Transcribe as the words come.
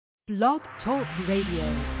Blog Talk Radio.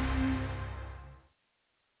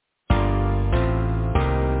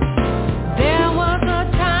 There was a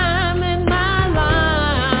time in my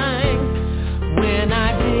life when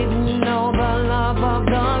I didn't know the love of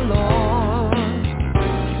the Lord.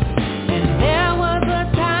 And there was a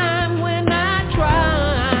time when I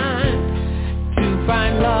tried to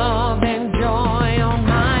find love and joy on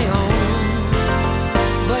my own.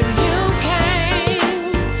 But you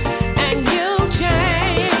came and you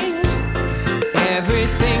changed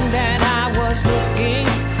everything that I was looking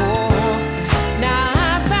for. Now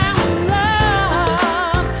I found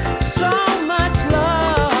love, so much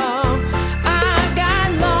love. I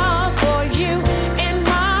got love for you in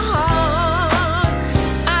my heart.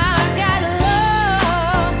 I got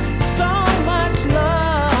love, so much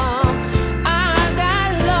love. I got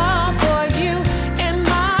love for you in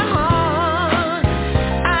my heart.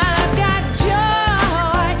 I got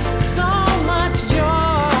joy, so much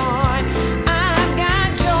joy. I got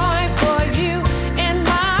joy for you in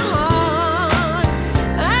my heart.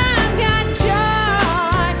 I got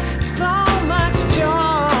joy, so much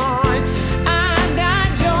joy. I got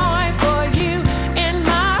joy for you in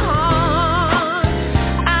my heart.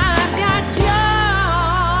 I got joy.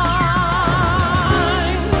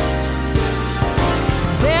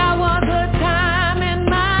 There was a time in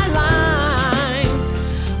my life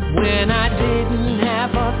when I didn't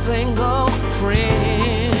have a single friend.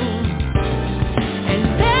 And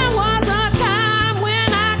there was a time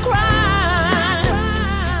when I cried.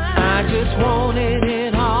 I just wanted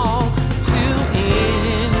it all to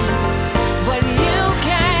end. But you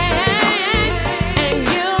came and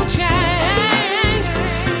you changed.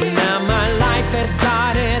 Now my life has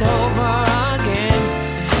started over again.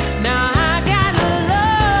 Now I got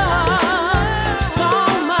love, so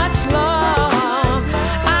much love.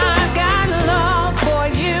 I got love for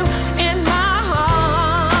you in my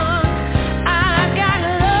heart. I got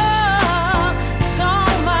love, so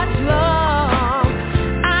much love.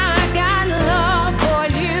 I got love for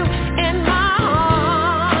you in my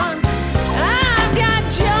heart. I got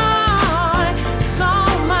joy, so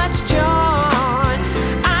much joy.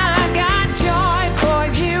 I got joy for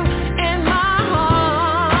you in my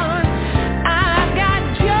heart. I got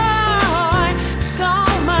joy, so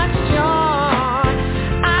much joy.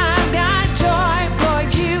 I got joy for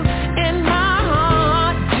you in my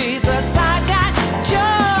heart. Jesus, I got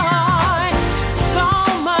joy, so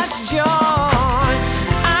much joy.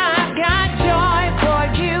 I got joy for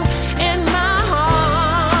you in my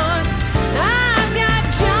heart. I got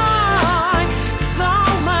joy, so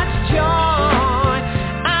much joy.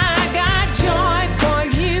 I got joy for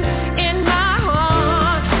you in my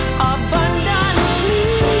heart abundantly.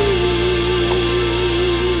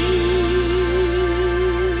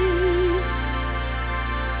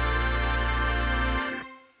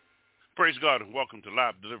 Praise God and welcome to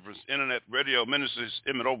Live Deliverance Internet Radio Ministries.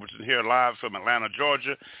 Emmett Overton here live from Atlanta,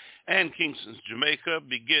 Georgia and Kingston, Jamaica.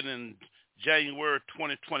 Beginning January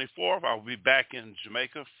 2024, I'll be back in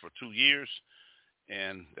Jamaica for 2 years,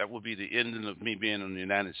 and that will be the ending of me being in the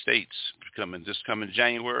United States. This coming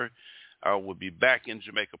January, I will be back in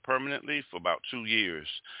Jamaica permanently for about 2 years.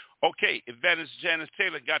 Okay, Evangnlist Janet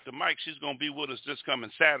Taylor got the mic. She's going to be with us this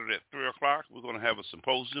coming Saturday at 3 o'clock. We're going to have a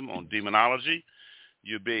symposium on demonology.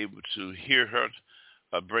 You'll be able to hear her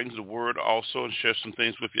bring the word also and share some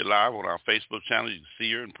things with you live on our Facebook channel. You can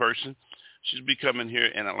see her in person. She'll be coming here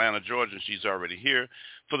in Atlanta, Georgia. She's already here.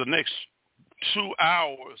 For the next 2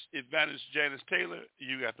 hours, Evangnlist Janet Taylor,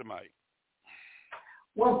 you got the mic.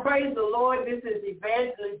 Well, praise the Lord. This is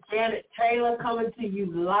Evangnlist Janet Taylor coming to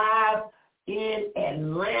you live in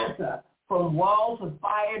Atlanta from Walls of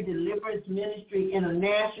Fire Deliverance Ministry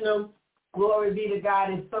International. Glory be to God.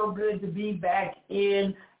 It's so good to be back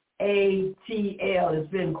in ATL. It's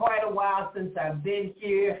been quite a while since I've been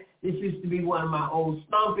here. This used to be one of my old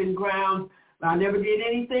stomping grounds. I never did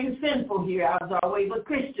anything sinful here. I was always a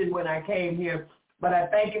Christian when I came here. But I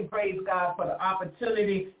thank and praise God for the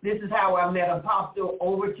opportunity. This is how I met Apostle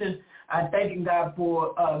Overton. I thank God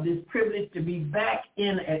for this privilege to be back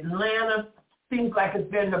in Atlanta. Seems like it's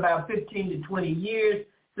been about 15 to 20 years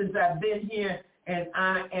since I've been here, and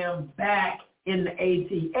I am back in the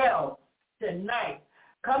ATL tonight.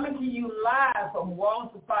 Coming to you live from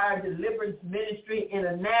Walls of Fire Deliverance Ministry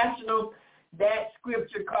International. That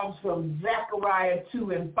scripture comes from Zechariah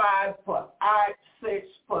 2:5. For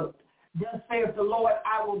thus saith the Lord,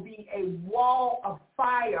 I will be a wall of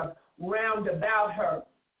fire round about her.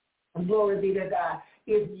 Glory be to God.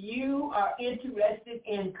 If you are interested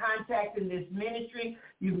in contacting this ministry,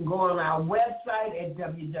 you can go on our website at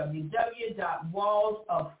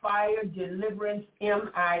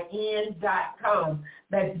www.wallsoffiredeliverancemin.com.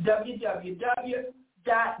 That's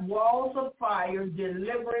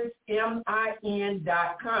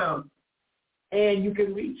www.wallsoffiredeliverancemin.com. And you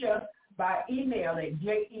can reach us by email at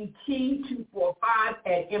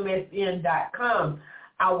jet245@msn.com.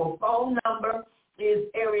 Our phone number is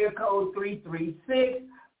area code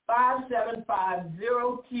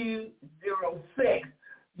 336-575-0206.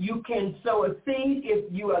 You can sow a seed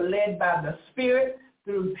if you are led by the Spirit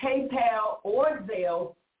through PayPal or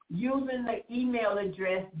Zelle using the email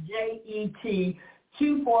address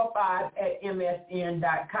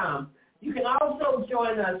jet245@msn.com. You can also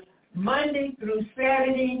join us Monday through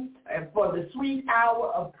Saturday for the sweet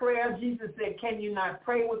hour of prayer. Jesus said, "Can you not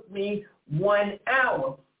pray with me 1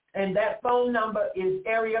 hour?" And that phone number is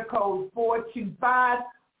area code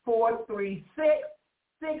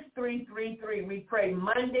 425-436-6333. We pray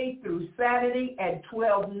Monday through Saturday at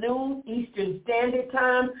 12 noon Eastern Standard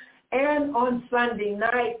Time and on Sunday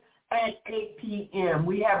night at 8 p.m.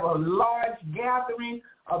 We have a large gathering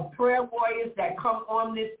of prayer warriors that come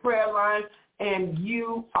on this prayer line, and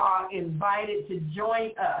you are invited to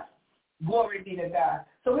join us. Glory be to God.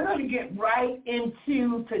 So we're going to get right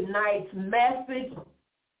into tonight's message.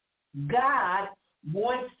 God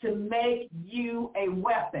wants to make you a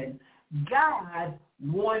weapon. God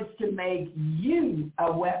wants to make you a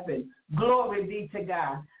weapon. Glory be to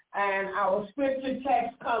God. And our scripture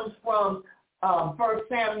text comes from 1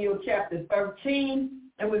 Samuel chapter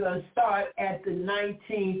 13, and we're going to start at the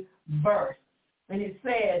 19th verse. And it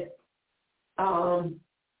says,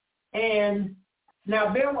 and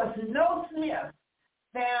now there was no smith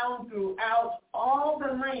found throughout all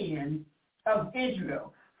the land of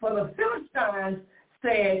Israel. For the Philistines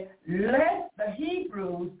said, "Let the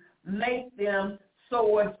Hebrews make them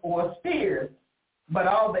swords or spears." But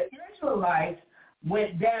all the Israelites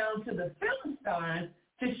went down to the Philistines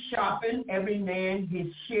to sharpen every man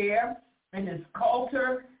his share and his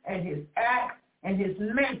coulter and his axe and his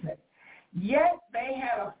mattock. Yet they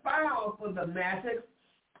had a file for the mattocks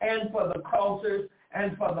and for the coulters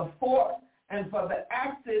and for the forks and for the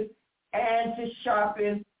axes and to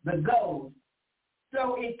sharpen the goads.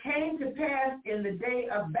 So it came to pass in the day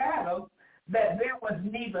of battle that there was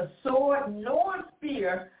neither sword nor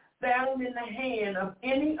spear found in the hand of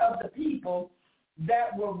any of the people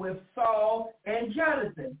that were with Saul and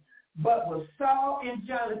Jonathan, but with Saul and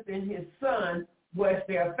Jonathan his son was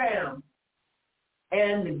there found.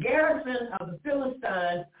 And the garrison of the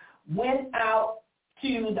Philistines went out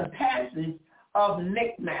to the passage of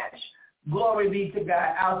Michmash. Glory be to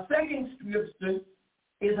God. Our second scripture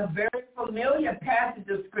is a very familiar passage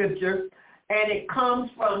of scripture, and it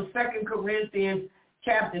comes from 2 Corinthians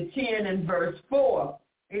chapter 10 and verse 4.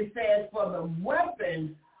 It says, "For the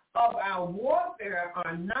weapons of our warfare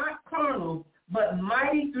are not carnal, but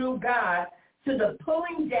mighty through God to the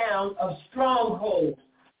pulling down of strongholds."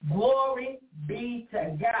 Glory be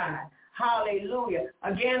to God. Hallelujah.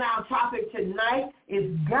 Again, our topic tonight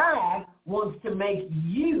is God wants to make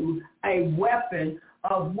you a weapon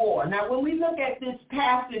of war. Now, when we look at this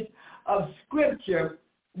passage of Scripture,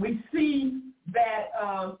 we see that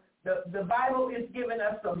the Bible is giving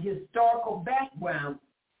us some historical background,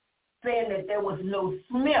 saying that there was no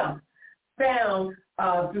smith found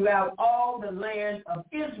throughout all the land of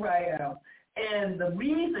Israel. And the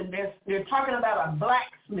reason they're talking about a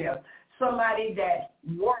blacksmith, somebody that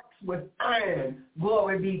works with iron,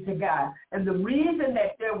 glory be to God. And the reason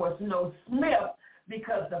that there was no smith,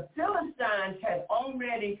 because the Philistines had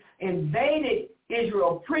already invaded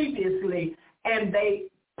Israel previously, and they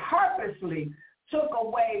purposely took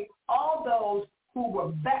away all those who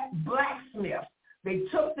were blacksmiths. They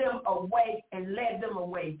took them away and led them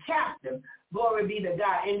away captive. Glory be to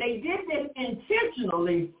God. And they did this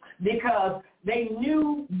intentionally because they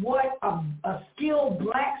knew what a skilled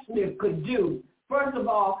blacksmith could do. First of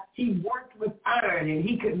all, he worked with iron, and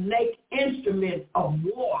he could make instruments of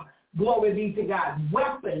war. Glory be to God.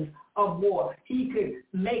 Weapons of war. He could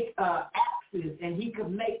make axes, and he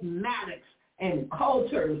could make mattocks and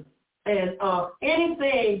coulters and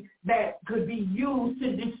anything that could be used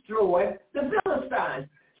to destroy the Philistines.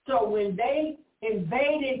 So when they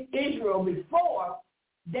invaded Israel before,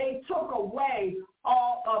 they took away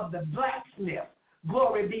all of the blacksmiths.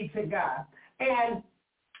 Glory be to God. And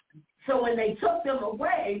so when they took them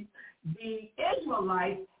away, the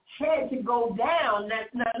Israelites had to go down.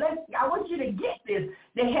 Now I want you to get this.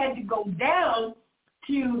 They had to go down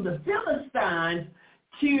to the Philistines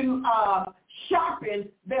to sharpen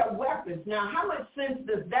their weapons. Now, how much sense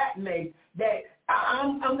does that make? That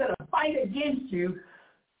I'm going to fight against you.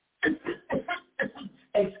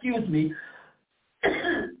 Excuse me.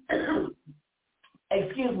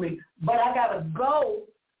 Excuse me. But I got to go.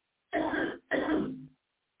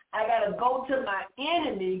 I got to go to my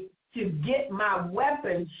enemy to get my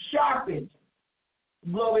weapon sharpened.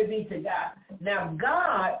 Glory be to God. Now,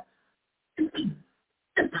 God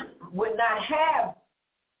would not have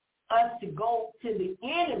us to go to the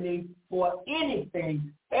enemy for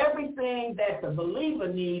anything. Everything that the believer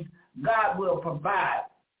needs, God will provide.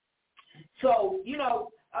 So,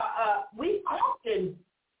 we often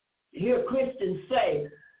hear Christians say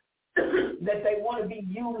that they want to be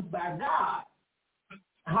used by God.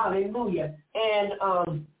 Hallelujah.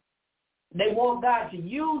 And they want God to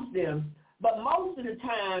use them. But most of the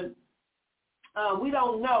time, we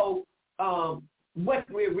don't know what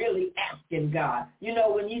we're really asking God.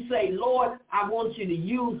 When you say, Lord, I want you to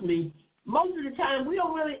use me, most of the time we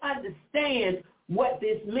don't really understand what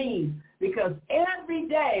this means, because every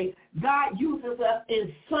day God uses us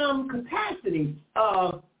in some capacity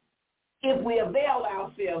if we avail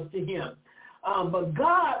ourselves to him. But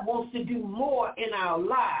God wants to do more in our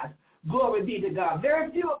lives. Glory be to God.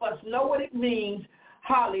 Very few of us know what it means,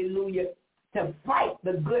 hallelujah, to fight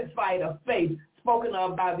the good fight of faith spoken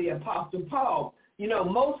of by the Apostle Paul.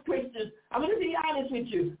 Most Christians, I'm going to be honest with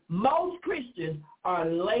you, most Christians are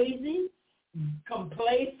lazy,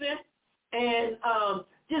 complacent, and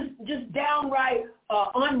just downright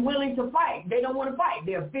unwilling to fight. They don't want to fight.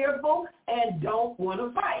 They're fearful and don't want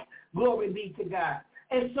to fight. Glory be to God.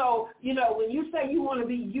 And so, when you say you want to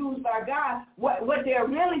be used by God, what they're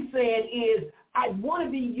really saying is, I want to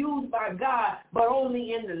be used by God, but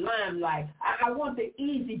only in the limelight. I want the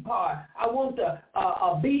easy part. I want to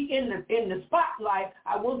be in the spotlight.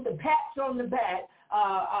 I want the pats on the back.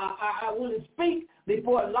 I want to speak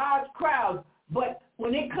before large crowds. But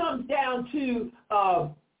when it comes down to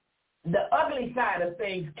the ugly side of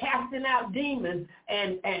things, casting out demons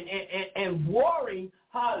and warring,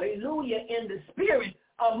 hallelujah, in the spirit,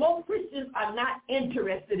 most Christians are not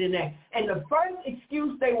interested in that. And the first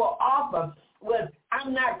excuse they will offer was,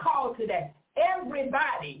 I'm not called to that.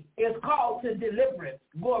 Everybody is called to deliverance.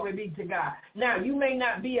 Glory be to God. Now, you may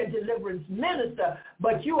not be a deliverance minister,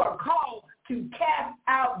 but you are called to cast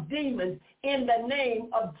out demons in the name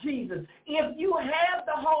of Jesus. If you have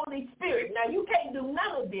the Holy Spirit, now you can't do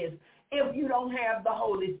none of this if you don't have the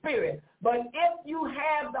Holy Spirit. But if you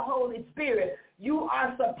have the Holy Spirit, you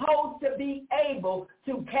are supposed to be able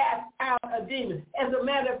to cast out a demon. As a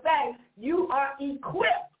matter of fact, you are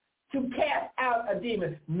equipped to cast out a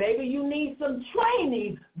demon. Maybe you need some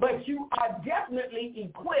training, but you are definitely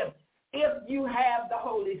equipped if you have the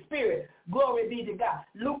Holy Spirit. Glory be to God.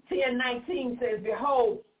 Luke 10:19 says,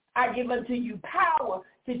 behold, I give unto you power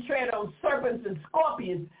to tread on serpents and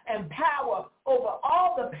scorpions and power over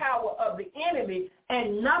all the power of the enemy,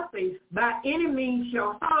 and nothing by any means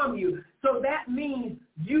shall harm you. So that means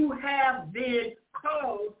you have been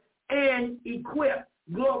called and equipped.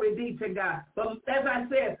 Glory be to God. But as I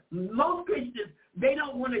said, most Christians, they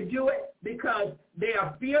don't want to do it because they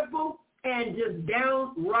are fearful and just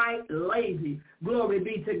downright lazy. Glory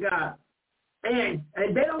be to God. And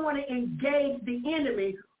they don't want to engage the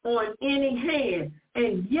enemy on any hand.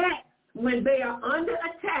 And yet, when they are under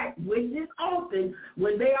attack, which is often,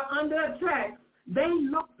 when they are under attack, they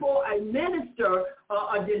look for a minister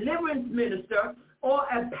or a deliverance minister or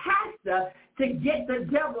a pastor to get the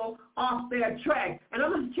devil off their track. And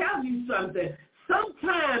I'm going to tell you something.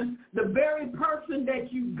 Sometimes the very person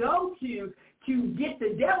that you go to get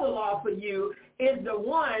the devil off of you is the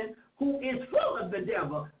one who is full of the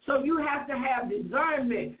devil. So you have to have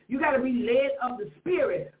discernment. You got to be led of the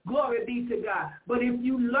Spirit. Glory be to God. But if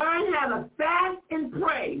you learn how to fast and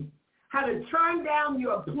pray, how to turn down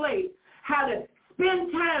your plate, how to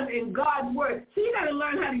spend time in God's word. So you got to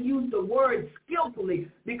learn how to use the word skillfully,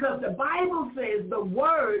 because the Bible says the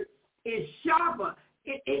word is sharper.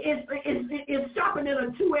 It's sharper than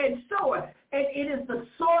a two-edged sword. And it is the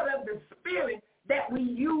sword of the Spirit that we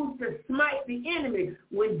use to smite the enemy.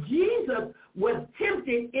 When Jesus was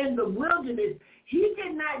tempted in the wilderness, he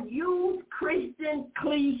did not use Christian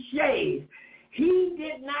cliches. He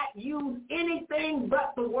did not use anything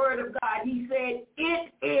but the word of God. He said,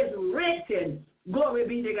 it is written. Glory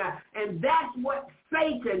be to God. And that's what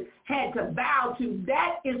Satan had to bow to.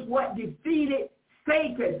 That is what defeated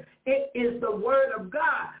Satan. It is the word of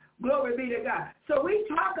God. Glory be to God. So we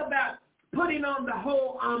talk about putting on the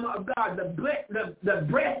whole armor of God, the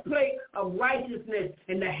breastplate of righteousness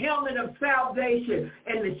and the helmet of salvation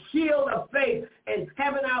and the shield of faith, and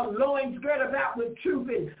having our loins girt about with truth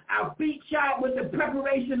and our feet shod with the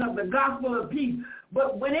preparation of the gospel of peace.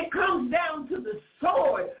 But when it comes down to the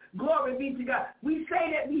sword, glory be to God, we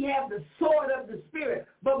say that we have the sword of the Spirit,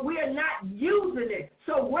 but we are not using it.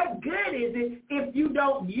 So what good is it if you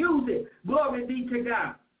don't use it? Glory be to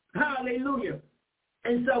God. Hallelujah.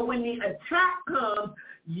 And so when the attack comes,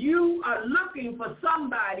 you are looking for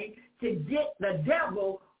somebody to get the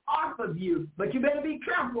devil off of you. But you better be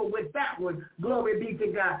careful with that one, glory be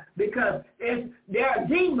to God, because there are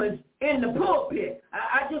demons in the pulpit.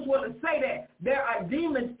 I just want to say that. There are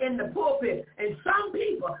demons in the pulpit. And some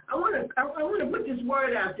people, I want to put this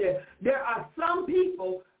word out there. There are some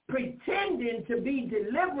people pretending to be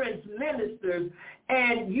deliverance ministers,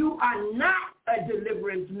 and you are not a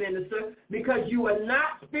deliverance minister because you are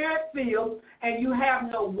not spirit-filled and you have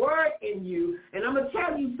no word in you. And I'm going to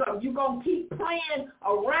tell you something. You're going to keep playing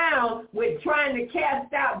around with trying to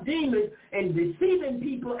cast out demons and deceiving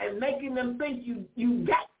people and making them think you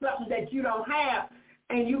got something that you don't have.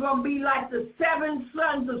 And you're going to be like the 7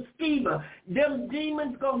 sons of Sceva. Them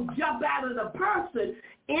demons going to jump out of the person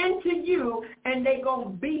into you, and they're going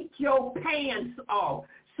to beat your pants off.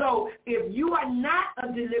 So if you are not a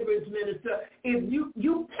deliverance minister, if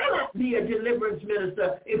you cannot be a deliverance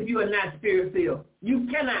minister if you are not spirit-filled. You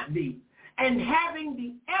cannot be. And having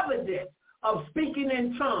the evidence of speaking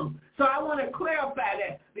in tongues. So I want to clarify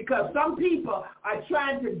that, because some people are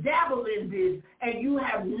trying to dabble in this, and you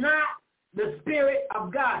have not the Spirit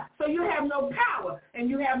of God. So you have no power and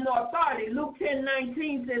you have no authority. Luke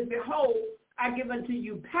 10:19 says, behold, I give unto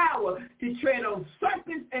you power to tread on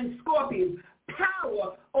serpents and scorpions,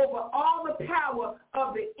 power over all the power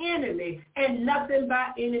of the enemy, and nothing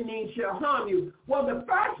by any means shall harm you. Well, the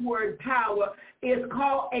first word, power, is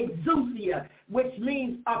called exousia, which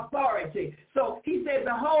means authority. So he said,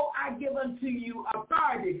 behold, I give unto you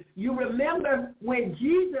authority. You remember when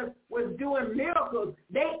Jesus was doing miracles,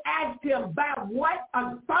 they asked him, by what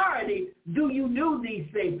authority do you do these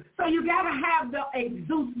things? So you got to have the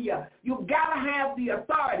exousia. You got to have the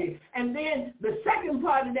authority. And then the second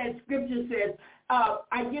part of that scripture says,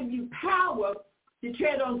 I give you power to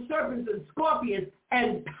tread on serpents and scorpions,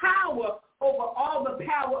 and power over all the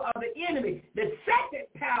power of the enemy. The second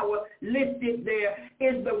power listed there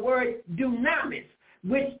is the word dunamis,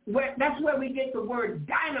 that's where we get the word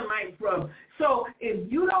dynamite from. So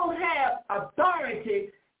if you don't have authority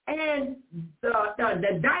and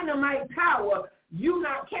the dynamite power, you're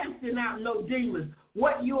not casting out no demons.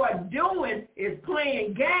 What you are doing is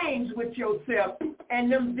playing games with yourself,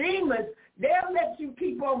 and them demons, they'll let you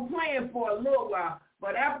keep on playing for a little while.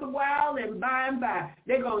 But after a while and by,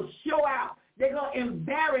 they're going to show out. They're going to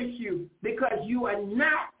embarrass you because you are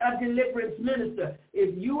not a deliverance minister.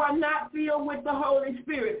 If you are not filled with the Holy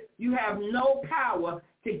Spirit, you have no power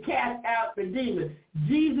to cast out the demons.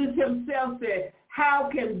 Jesus himself said, how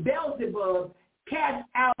can Beelzebub cast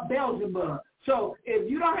out Beelzebub? So if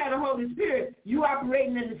you don't have the Holy Spirit, you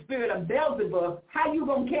operating in the spirit of Beelzebub, how you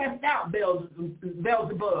going to cast out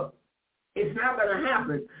Beelzebub? It's not going to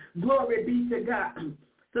happen. Glory be to God.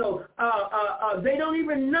 So they don't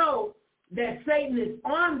even know that Satan is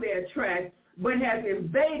on their track, but has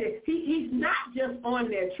invaded. He's not just on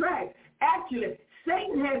their track. Actually,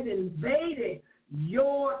 Satan has invaded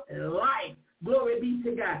your life. Glory be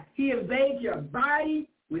to God. He invades your body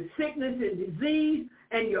with sickness and disease,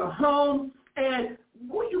 and your home. And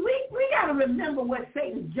we got to remember what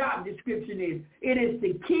Satan's job description is. It is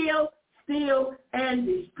to kill, steal, and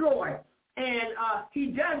destroy. And he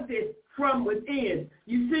does this from within.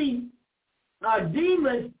 You see,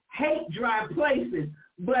 demons hate dry places,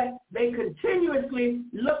 but they continuously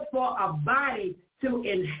look for a body to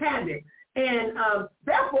inhabit. And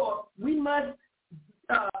therefore, they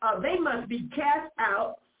must be cast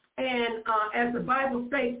out. And as the Bible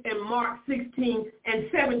states in Mark 16 and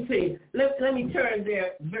 17, let me turn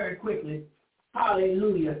there very quickly.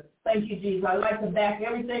 Hallelujah. Thank you, Jesus. I like to back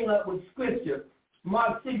everything up with Scripture.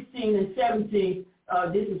 Mark 16 and 17,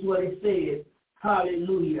 this is what it says.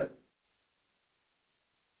 Hallelujah.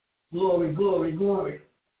 Glory, glory, glory.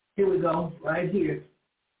 Here we go, right here.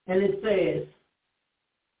 And it says,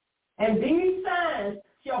 and these signs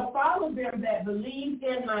shall follow them that believe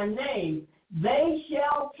in my name. They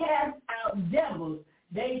shall cast out devils.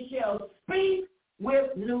 They shall speak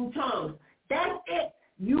with new tongues. That's it.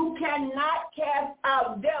 You cannot cast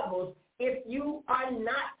out devils if you are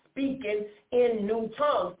not speaking in new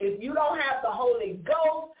tongues. If you don't have the Holy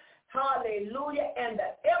Ghost, hallelujah, and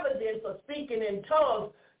the evidence of speaking in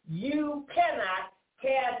tongues, you cannot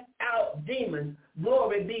cast out demons.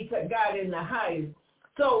 Glory be to God in the highest.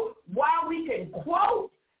 So while we can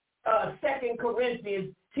quote 2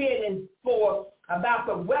 Corinthians 10 and 4 about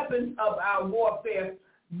the weapons of our warfare,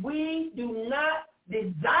 we do not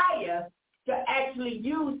desire to actually actually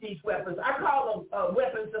use these weapons. I call them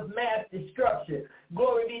weapons of mass destruction.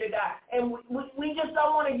 Glory be to God. And we just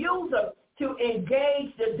don't want to use them to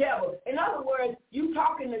engage the devil. In other words, you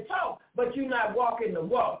talking the talk, but you're not walking the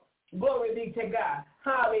walk. Glory be to God.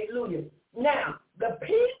 Hallelujah. Now, the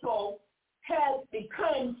people have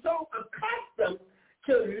become so accustomed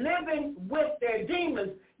to living with their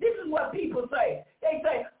demons. This is what people say. They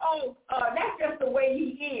say, oh, that's just the way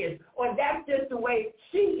he is, or that's just the way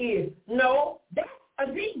she is. No, that's a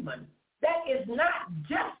demon. That is not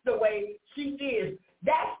just the way she is.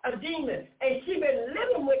 That's a demon. And she's been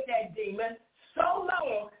living with that demon so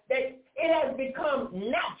long that it has become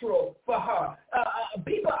natural for her.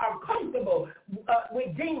 People are comfortable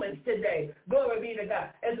with demons today. Glory be to God.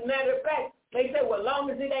 As a matter of fact, they say, well, as long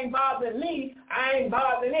as it ain't bothering me, I ain't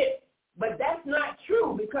bothering it. But that's not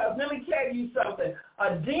true, because let me tell you something.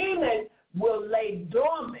 A demon will lay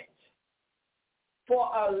dormant for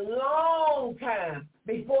a long time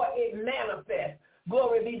before it manifests.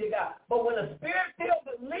 Glory be to God. But when a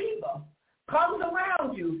spirit-filled believer comes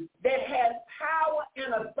around you that has power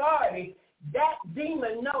and authority, that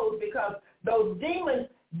demon knows, because those demons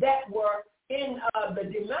that were in the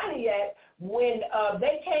demoniac, when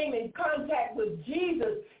they came in contact with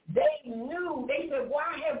Jesus, they knew, they said,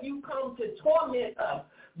 why have you come to torment us?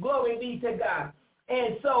 Glory be to God.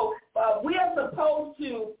 And so we are supposed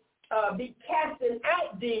to be casting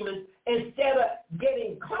out demons instead of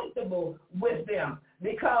getting comfortable with them,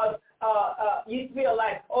 because you feel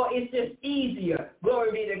like, oh, it's just easier.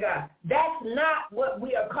 Glory be to God. That's not what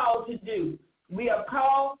we are called to do. We are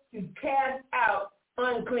called to cast out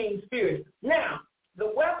unclean spirits. Now,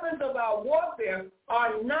 the weapons of our warfare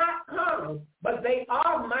are not carnal, but they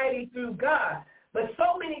are mighty through God. But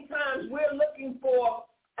so many times we're looking for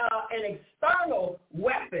an external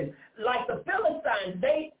weapon. Like the Philistines,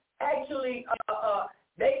 they actually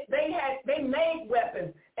they made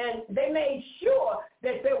weapons, and they made sure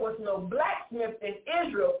that there was no blacksmith in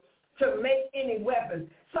Israel to make any weapons.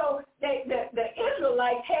 So the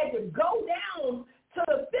Israelites had to go down to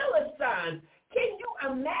the Philistines. Can you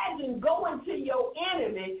imagine going to your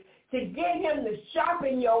enemy to get him to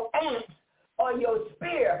sharpen your axe or your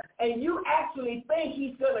spear, and you actually think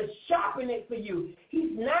he's going to sharpen it for you?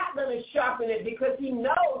 He's not going to sharpen it, because he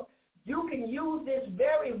knows you can use this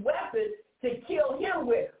very weapon to kill him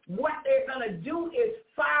with. What they're going to do is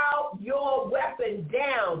file your weapon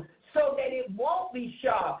down so that it won't be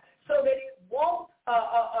sharp, so that it won't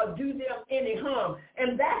do them any harm.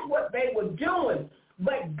 And that's what they were doing.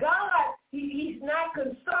 But God, he's not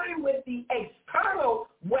concerned with the external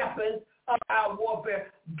weapons of our warfare.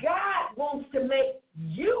 God wants to make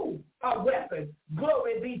you a weapon.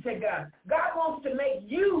 Glory be to God. God wants to make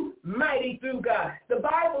you mighty through God. The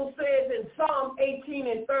Bible says in Psalm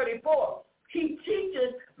 18:34, he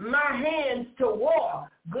teaches my hands to war.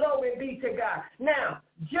 Glory be to God. Now,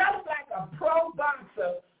 just like a pro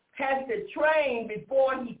boxer has to train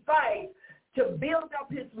before he fights to build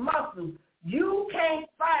up his muscles, you can't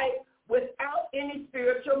fight without any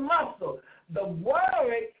spiritual muscle. The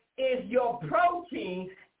word is your protein,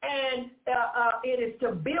 and it is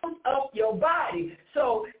to build up your body.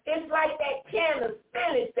 So it's like that can of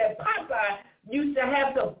spinach that Popeye used to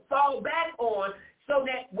have to fall back on, so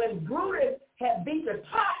that when Brutus had beat the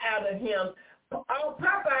tar out of him, all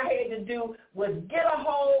Popeye had to do was get a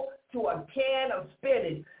hold to a can of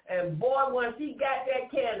spinach. And boy, once he got that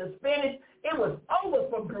can of spinach, it was over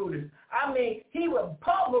for Brutus. I mean, he would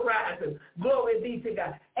pulverize him. Glory be to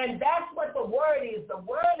God. And that's what the word is. The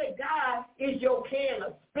word of God is your can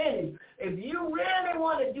of spinach. If you really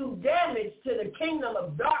want to do damage to the kingdom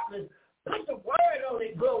of darkness, put the word on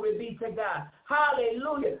it. Glory be to God.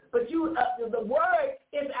 Hallelujah. But the word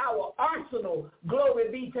is our arsenal.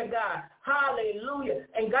 Glory be to God. Hallelujah.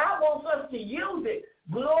 And God wants us to use it.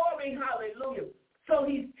 Glory, hallelujah. So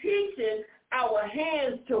he's teaching our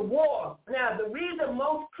hands to war. Now, the reason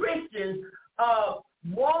most Christians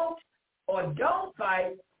won't or don't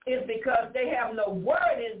fight is because they have no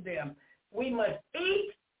word in them. We must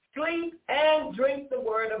eat, sleep, and drink the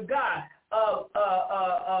word of God.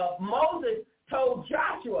 Moses told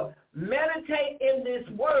Joshua, meditate in this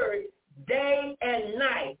word day and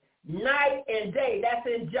night, night and day. That's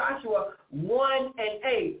in Joshua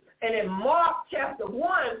 1:8. And in Mark chapter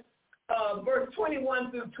 1, verse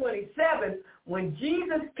 21 through 27, when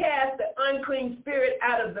Jesus cast the unclean spirit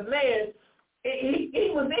out of the man,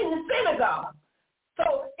 he was in the synagogue.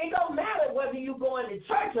 So it don't matter whether you going to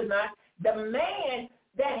church or not. The man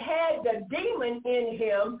that had the demon in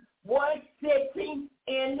him was sitting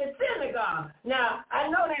in the synagogue. Now, I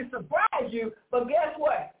know that surprised you, but guess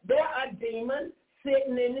what? There are demons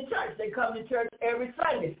sitting in the church. They come to church every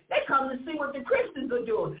Sunday. They come to see what the Christians are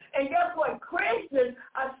doing. And guess what? Christians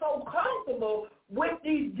are so comfortable with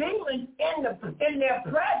these demons in their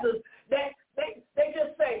presence that they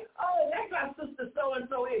just say, oh, that's how Sister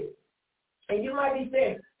so-and-so is. And you might be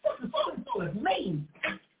saying, Sister so-and-so is mean.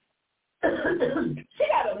 She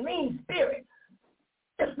got a mean spirit.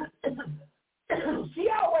 She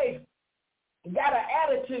always got an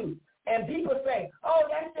attitude. And people say, oh,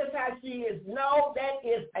 that's just how she is. No, that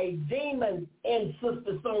is a demon in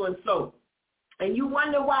Sister so-and-so. And you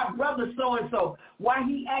wonder why Brother so-and-so, why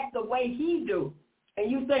he acts the way he do. And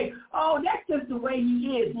you say, oh, that's just the way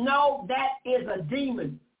he is. No, that is a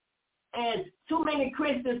demon. And too many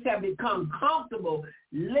Christians have become comfortable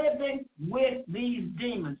living with these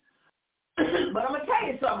demons. But I'm going to tell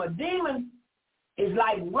you something. A demon is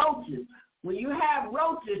like roaches. When you have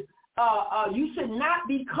roaches, you should not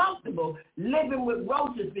be comfortable living with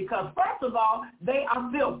roaches because, first of all, they are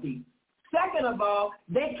filthy. Second of all,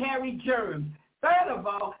 they carry germs. Third of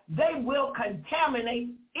all, they will contaminate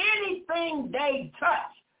anything they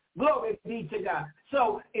touch. Glory be to God.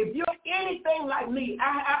 So if you're anything like me,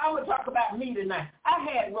 I'm going to talk about me tonight. I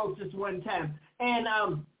had roaches one time, and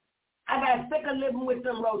I got sick of living with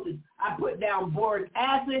them roaches. I put down boric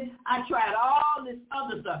acid. I tried all this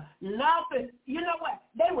other stuff. Nothing. You know what?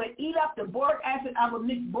 They would eat up the boric acid. I would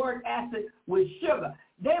mix boric acid with sugar.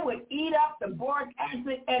 They would eat up the boric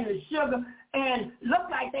acid and the sugar and look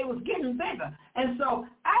like they was getting bigger. And so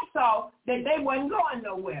I saw that they wasn't going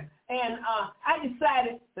nowhere. And I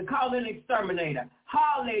decided to call an exterminator.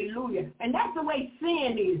 Hallelujah. And that's the way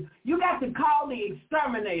sin is. You got to call the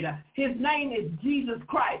exterminator. His name is Jesus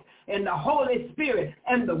Christ and the Holy Spirit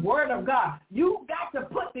and the Word of God. You got to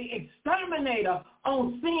put the exterminator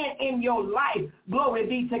on sin in your life. Glory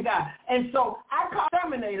be to God. And so I called the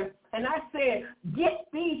exterminator and I said, get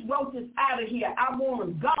these roaches out of here. I want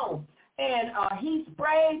them gone. And he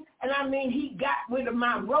sprayed, and I mean, he got rid of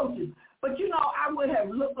my roaches. But, you know, I would have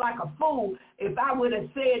looked like a fool if I would have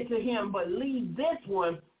said to him, but leave this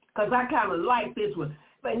one because I kind of like this one.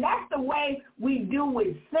 But that's the way we do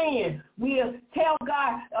with sin. We'll tell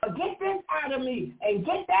God, get this out of me and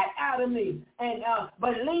get that out of me. And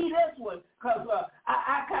but leave this one because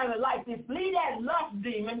I kind of like this. Leave that lust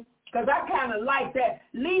demon because I kind of like that.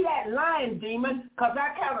 Leave that lying demon because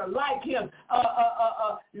I kind of like him.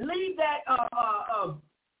 Leave that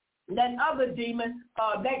that other demon,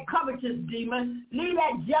 that covetous demon. Leave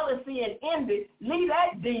that jealousy and envy. Leave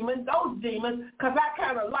that demon, those demons, because I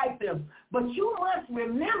kind of like them. But you must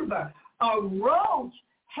remember, a roach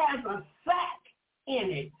has a sac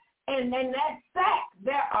in it. And in that sac,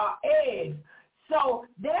 there are eggs. So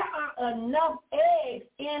there are enough eggs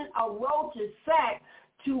in a roach's sac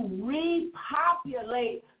to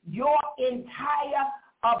repopulate your entire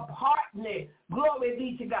apartment. Glory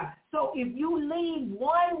be to God. So if you leave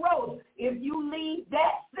one roach, if you leave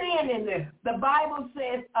that sin in there, the Bible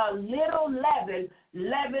says a little leaven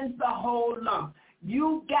leavens the whole lump.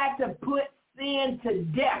 You got to put sin to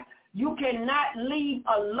death. You cannot leave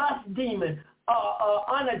a lust demon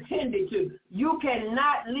unattended to. You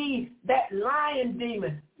cannot leave that lying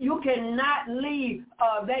demon. You cannot leave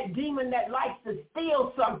that demon that likes to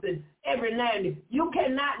steal something every now and then. You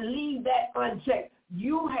cannot leave that unchecked.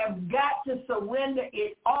 You have got to surrender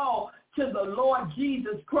it all to the Lord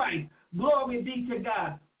Jesus Christ. Glory be to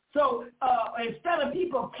God. So instead of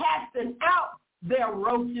people casting out their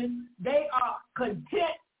roaches, they are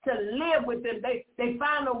content to live with them. They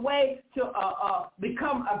find a way to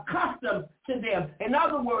become accustomed to them. In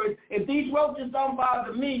other words, if these roaches don't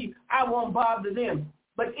bother me, I won't bother them.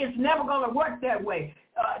 But it's never going to work that way.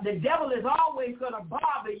 The devil is always going to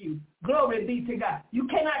bother you. Glory be to God. You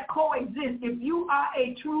cannot coexist. If you are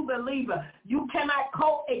a true believer, you cannot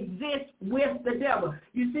coexist with the devil.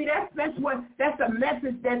 You see, that's a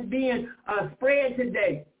message that's being spread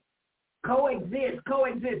today. Coexist.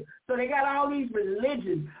 So they got all these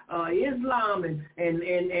religions, Islam and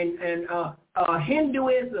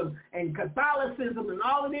Hinduism and Catholicism and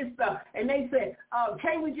all of this stuff. And they say,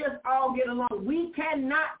 can't we just all get along? We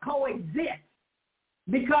cannot coexist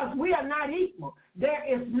because we are not equal. There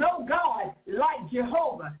is no God like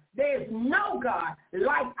Jehovah. There is no God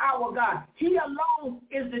like our God. He alone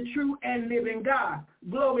is the true and living God.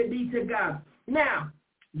 Glory be to God. Now,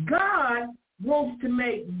 God wants to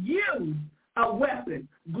make you a weapon.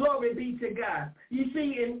 Glory be to God. You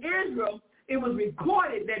see, in Israel, it was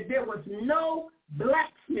recorded that there was no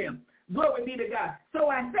blacksmith. Glory be to God. So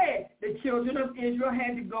I said the children of Israel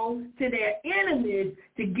had to go to their enemies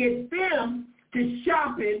to get them to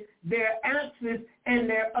sharpen their axes and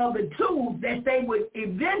their other tools that they would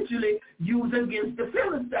eventually use against the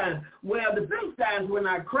Philistines. Well, the Philistines were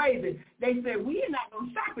not crazy. They said, we are not going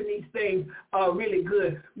to sharpen these things really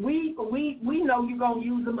good. We know you're going to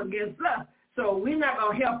use them against us, so we're not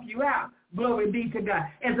going to help you out. Glory be to God.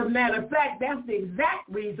 As a matter of fact, that's the exact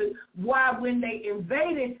reason why when they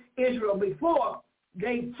invaded Israel before,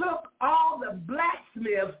 they took all the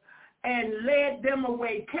blacksmiths and led them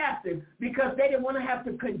away captive because they didn't want to have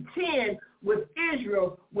to contend with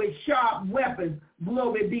Israel with sharp weapons.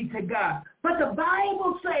 Glory be to God. But the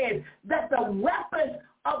Bible says that the weapons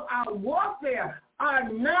of our warfare are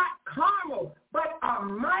not carnal, but are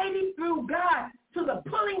mighty through God to the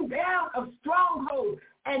pulling down of strongholds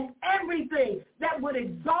and everything that would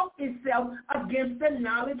exalt itself against the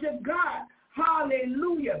knowledge of God.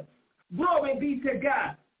 Hallelujah. Glory be to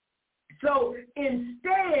God. So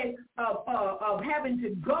instead of having to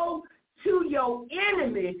go to your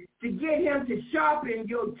enemy to get him to sharpen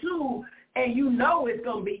your tool, and you know it's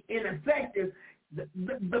going to be ineffective,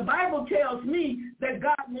 the Bible tells me that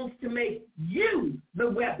God wants to make you the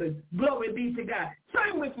weapon. Glory be to God.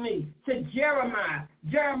 Turn with me to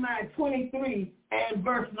Jeremiah 23 and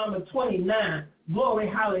verse number 29. Glory,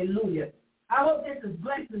 hallelujah. I hope this is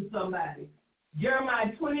blessing somebody.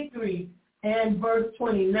 Jeremiah 23 and verse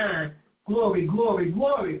 29. Glory, glory,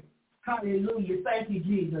 glory. Hallelujah. Thank you,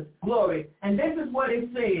 Jesus. Glory. And this is what it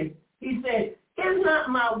says. He said, is not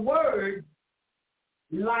my word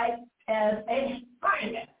like as a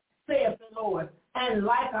fire, saith the Lord, and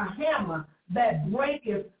like a hammer that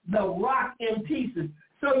breaketh the rock in pieces.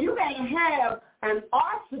 So you got to have an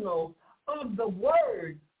arsenal of the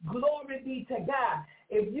word. Glory be to God.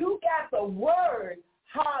 If you got the word,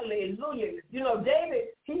 hallelujah. You know, David,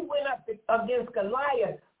 he went up against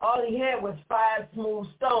Goliath. All he had was 5 smooth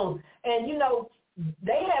stones. And, you know,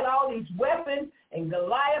 they had all these weapons, and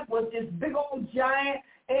Goliath was this big old giant.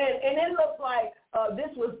 And it looked like this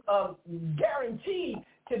was guaranteed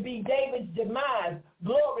to be David's demise.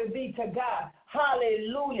 Glory be to God.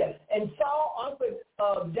 Hallelujah. And Saul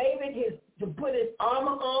offered David to put his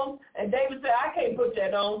armor on, and David said, I can't put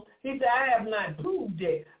that on. He said, I have not proved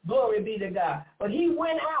it. Glory be to God. But he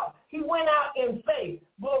went out. He went out in faith.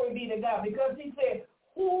 Glory be to God, because he said,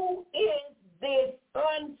 who is this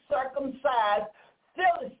uncircumcised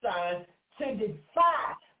Philistine to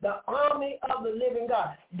defy the army of the living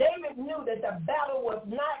God? David knew that the battle was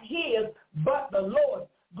not his, but the Lord's.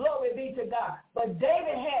 Glory be to God. But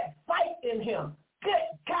David had fight in him. Good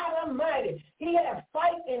God Almighty. He had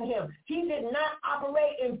fight in him. He did not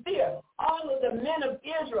operate in fear. All of the men of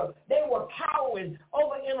Israel, they were cowering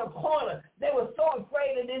over in a corner. They were so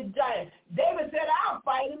afraid of this giant. David said, I'll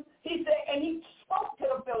fight him. He said, and he spoke to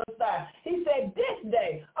the Philistine. He said, this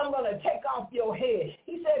day I'm going to take off your head.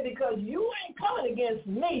 He said, because you ain't coming against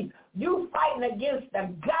me. You fighting against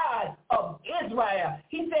the God of Israel.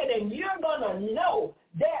 He said, and you're going to know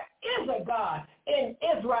there is a God in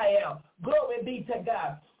Israel. Glory be to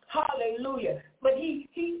God. Hallelujah. But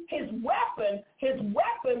his weapon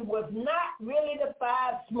was not really the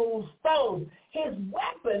 5 smooth stones. His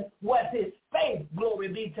weapon was his faith. Glory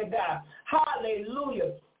be to God.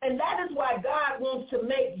 Hallelujah. And that is why God wants to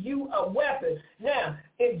make you a weapon. Now,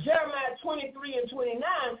 if Jeremiah 23 and 29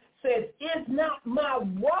 says, is not my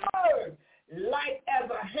word like as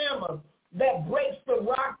a hammer that breaks the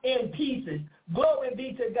rock in pieces? Glory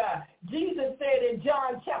be to God. Jesus said in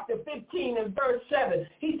John chapter 15 and verse 7,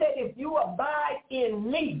 he said, if you abide in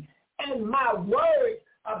me and my words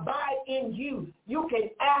abide in you, you can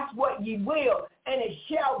ask what you will and it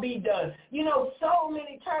shall be done. You know, so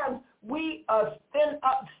many times we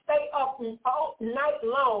stay up all night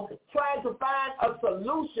long trying to find a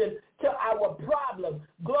solution to our problem.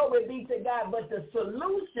 Glory be to God. But the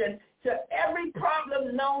solution to every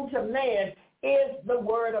problem known to man is the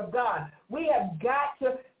word of God. We have got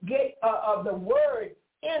to get the word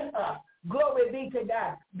in us. Glory be to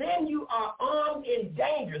God. Then you are armed and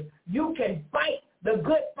dangerous. You can fight the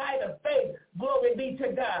good fight of faith. Glory be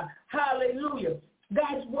to God. Hallelujah.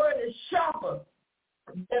 God's word is sharper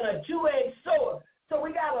than a two-edged sword. So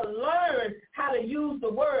we got to learn how to use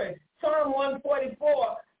the word. Psalm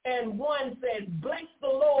 144 and 1 says, bless the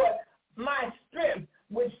Lord, my strength,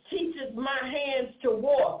 which teaches my hands to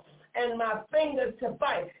war and my fingers to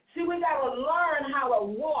fight. See, we got to learn how to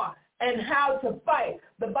war and how to fight.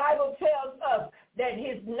 The Bible tells us that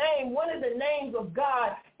his name, one of the names of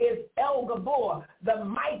God is El Gabor, the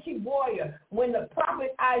mighty warrior. When the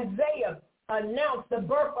prophet Isaiah announced the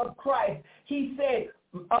birth of Christ, he said,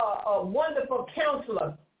 a wonderful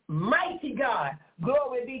counselor, mighty God,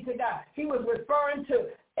 glory be to God. He was referring to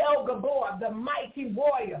Gabor, the mighty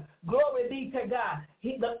warrior. Glory be to God.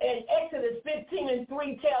 In Exodus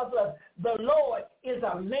 15:3 tells us the Lord is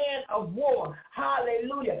a man of war.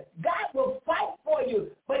 Hallelujah. God will fight for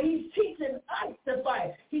you, but he's teaching us to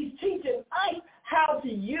fight. He's teaching us how to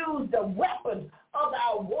use the weapons of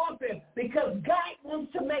our warfare, because God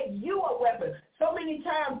wants to make you a weapon. So many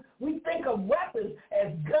times we think of weapons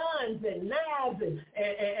as guns and knives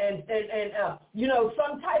and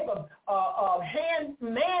some type of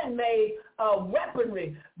man-made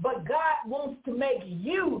weaponry. But God wants to make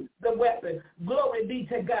you the weapon. Glory be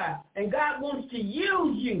to God. And God wants to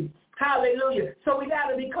use you. Hallelujah. So we got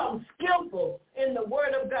to become skillful in the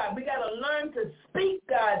word of God. We got to learn to speak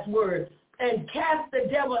God's word and cast the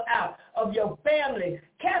devil out of your family.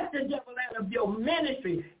 Cast the devil out of your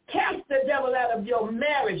ministry. Cast the devil out of your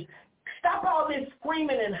marriage. Stop all this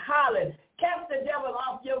screaming and hollering. Cast the devil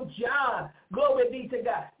off your job. Glory be to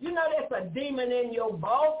God. You know there's a demon in your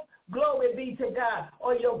boss. Glory be to God.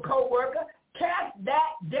 Or your co-worker. Cast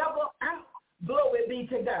that devil out. Glory be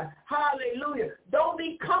to God. Hallelujah. Don't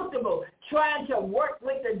be comfortable trying to work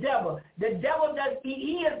with the devil. The devil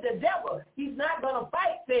he is the devil. He's not going to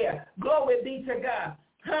fight there. Glory be to God.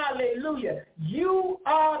 Hallelujah. You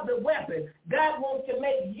are the weapon. God wants to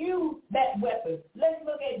make you that weapon. Let's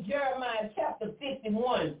look at Jeremiah chapter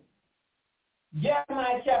 51.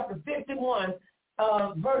 Jeremiah chapter 51,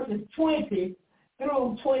 verses 20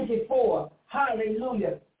 through 24.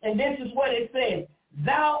 Hallelujah. And this is what it says.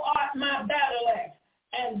 Thou art my battle axe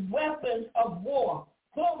and weapons of war.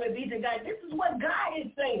 Glory be to God. This is what God is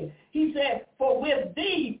saying. He said, for with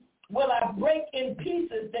thee will I break in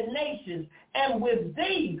pieces the nations, and with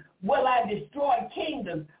thee will I destroy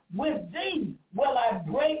kingdoms. With thee will I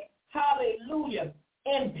break, hallelujah,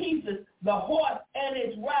 in pieces the horse and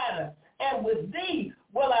its rider. And with thee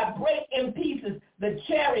will I break in pieces the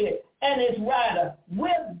chariot and its rider.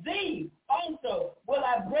 With thee also will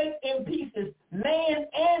I break in pieces man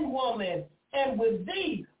and woman. And with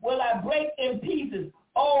thee will I break in pieces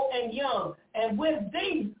old and young. And with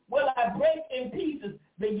thee will I break in pieces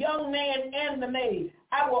the young man and the maid.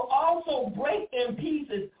 I will also break in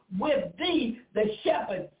pieces with thee the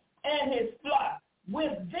shepherd and his flock.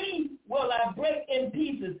 With thee will I break in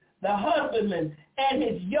pieces the husbandman and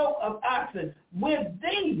his yoke of oxen. With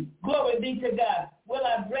thee, glory be to God, will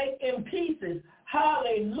I break in pieces,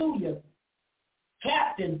 hallelujah,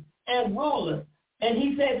 captains and rulers. And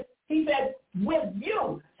he said, with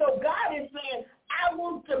you. So God is saying, I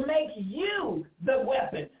want to make you the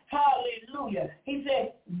weapon. Hallelujah. He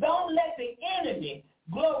said, don't let the enemy,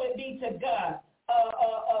 glory be to God,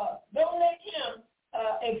 don't let him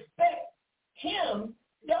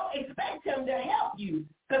don't expect him to help you,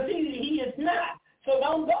 because he is not. So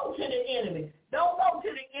don't go to the enemy. Don't go to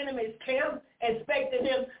the enemy's camp expecting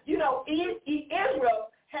him. You know, Israel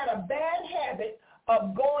had a bad habit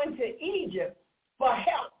of going to Egypt for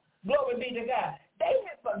help. Glory be to God. They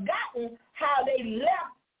had forgotten how they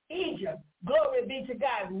left Egypt. Glory be to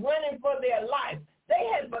God, running for their life. They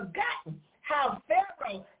had forgotten how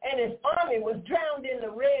Pharaoh and his army was drowned in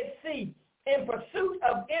the Red Sea in pursuit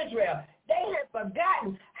of Israel. They had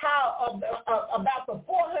forgotten how about the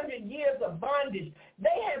 400 years of bondage.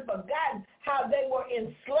 They had forgotten how they were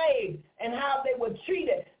enslaved and how they were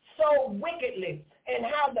treated so wickedly, and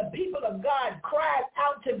how the people of God cried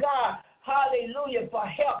out to God, hallelujah, for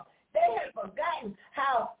help. They had forgotten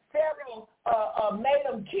how Pharaoh made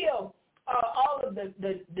them kill all of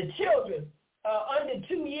the children under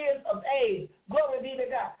 2 years of age. Glory be to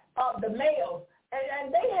God, the males.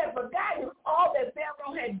 And they had forgotten all that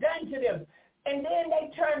Pharaoh had done to them. And then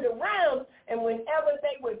they turned around, and whenever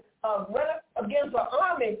they would run up against an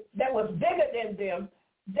army that was bigger than them,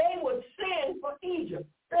 they would send for Egypt,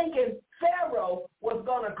 thinking Pharaoh was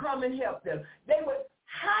going to come and help them. They would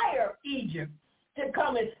hire Egypt to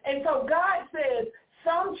come in. And so God says,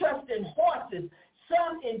 some trust in horses,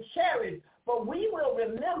 some in chariots, but we will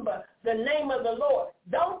remember the name of the Lord.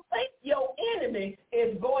 Don't think your enemy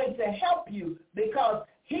is going to help you, because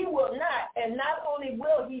he will not. And not only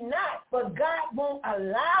will he not, but God won't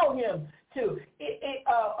allow him to.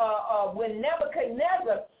 When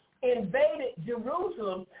Nebuchadnezzar invaded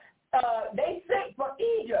Jerusalem, they sent for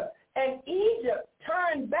Egypt, and Egypt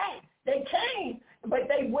turned back. They came, but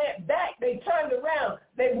they went back. They turned around.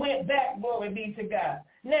 They went back, glory be to God.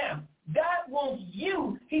 Now, God wants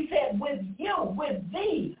you. He said, with you, with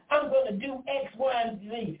thee, I'm going to do X, Y, and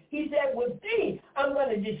Z. He said, with thee, I'm going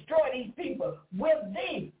to destroy these people. With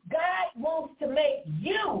thee, God wants to make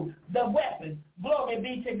you the weapon. Glory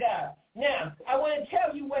be to God. Now, I want to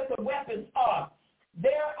tell you what the weapons are.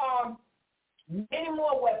 There are many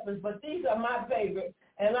more weapons, but these are my favorite,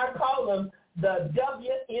 and I call them the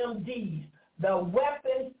WMDs, the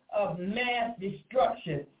weapons of mass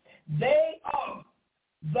destruction. They are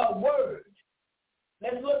the word.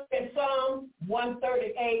 Let's look at Psalm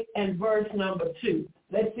 138 and verse number 2.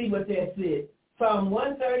 Let's see what that says. Psalm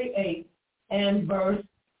 138 and verse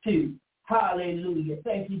 2. Hallelujah.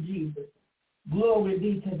 Thank you, Jesus. Glory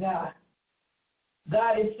be to God.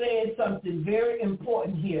 God is saying something very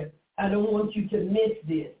important here. I don't want you to miss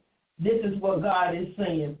this. This is what God is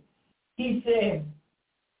saying. He said,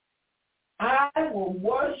 I will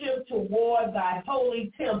worship toward thy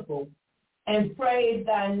holy temple and praise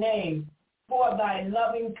thy name for thy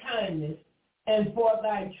loving kindness and for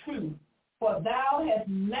thy truth. For thou hast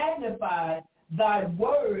magnified thy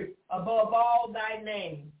word above all thy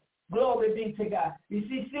name. Glory be to God. You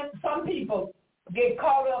see, some people get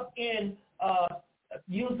caught up in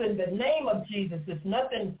using the name of Jesus. There's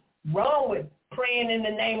nothing wrong with praying in the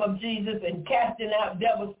name of Jesus and casting out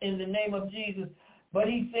devils in the name of Jesus. But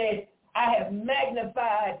he said, I have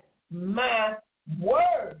magnified my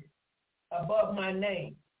word above my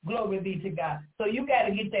name. Glory be to God. So you got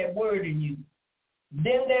to get that word in you.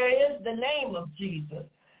 Then there is the name of Jesus.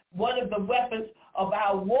 One of the weapons of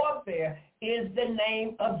our warfare is the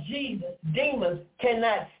name of Jesus. Demons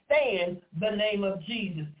cannot stand the name of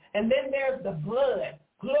Jesus. And then there's the blood.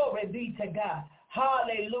 Glory be to God.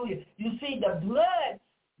 Hallelujah. You see, the blood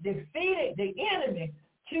defeated the enemy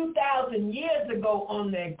 2,000 years ago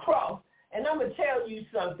on that cross. And I'm going to tell you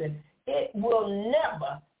something. It will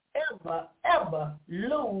never, ever, ever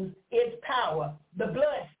lose its power. The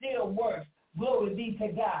blood still works. Glory be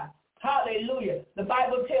to God. Hallelujah. The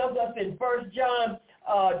Bible tells us in 1 John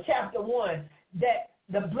chapter 1 that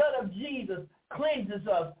the blood of Jesus cleanses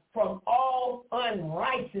us from all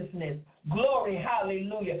unrighteousness. Glory,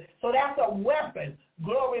 hallelujah. So that's a weapon.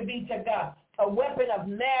 Glory be to God. A weapon of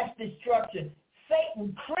mass destruction.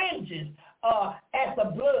 Satan cringes at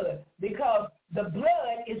the blood because the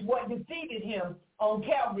blood is what defeated him on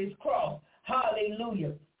Calvary's cross.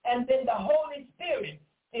 Hallelujah. And then the Holy Spirit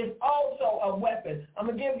is also a weapon. I'm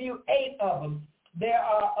going to give you 8 of them. There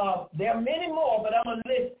are many more, but I'm going to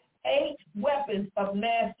list 8 weapons of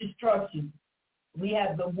mass destruction. We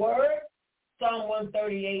have the word, Psalm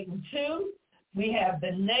 138 and 2. We have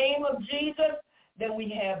the name of Jesus. Then we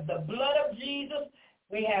have the blood of Jesus.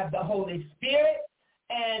 We have the Holy Spirit.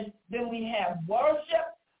 And then we have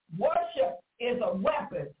worship. Worship is a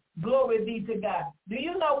weapon. Glory be to God. Do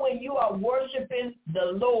you know when you are worshiping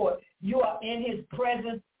the Lord, you are in his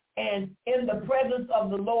presence, and in the presence of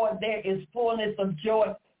the Lord there is fullness of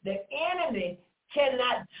joy. The enemy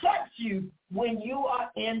cannot touch you when you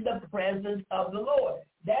are in the presence of the Lord.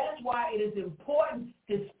 That is why it is important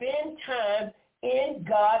to spend time in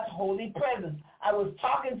God's holy presence. I was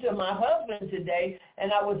talking to my husband today,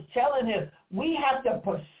 and I was telling him we have to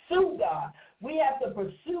pursue God. We have to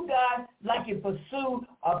pursue God like you pursue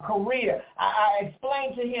a career. I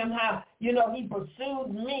explained to him how, he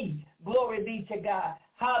pursued me. Glory be to God.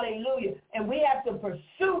 Hallelujah. And we have to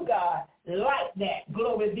pursue God like that.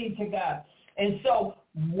 Glory be to God. And so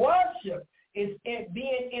worship is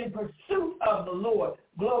being in pursuit of the Lord.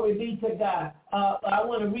 Glory be to God. I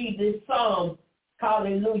want to read this psalm.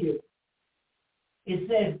 Hallelujah. It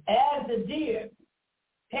says, as the deer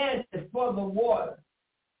panteth for the water,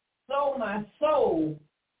 so my soul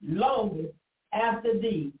longeth after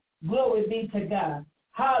thee. Glory be to God.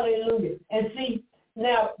 Hallelujah. And see,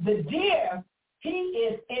 now the deer, he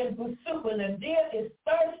is in pursuit. When the deer is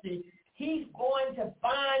thirsty, he's going to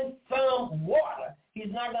find some water.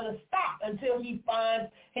 He's not going to stop until he finds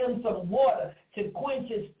him some water to quench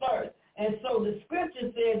his thirst. And so the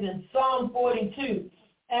scripture says in Psalm 42,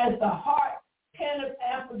 as the hart panteth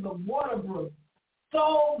after the water brook,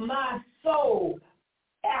 so my soul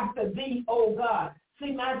after thee, O God.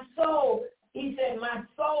 See, my soul, he said, my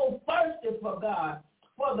soul thirsteth for God,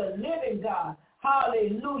 for the living God.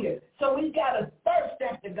 Hallelujah. So we got to thirst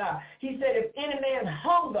after God. He said, if any man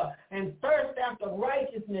hunger and thirst after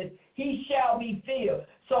righteousness, he shall be filled.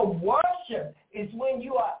 So worship is when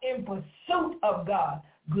you are in pursuit of God.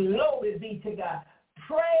 Glory be to God.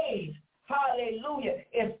 Praise, hallelujah,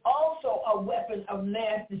 is also a weapon of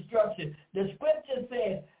mass destruction. The scripture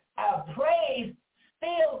says, our praise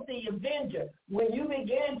stills the avenger. When you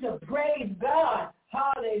begin to praise God,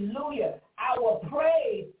 hallelujah, our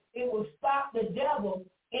praise, it will stop the devil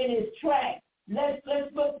in his tracks. Let's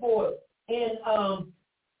look for it in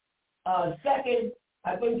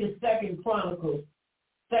Second Chronicles.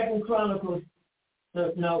 Second Chronicles.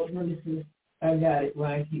 No, let me see. I got it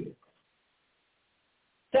right here.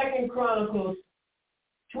 Second Chronicles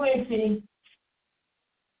 20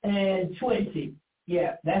 and 20.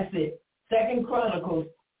 Yeah, that's it. Second Chronicles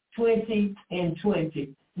 20 and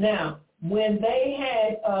 20. Now, when they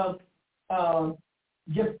had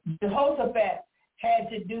Jehoshaphat had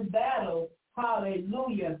to do battle,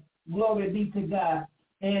 hallelujah, glory be to God.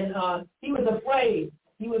 And he was afraid.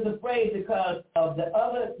 He was afraid because of the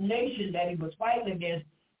other nation that he was fighting against.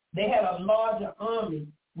 They had a larger army,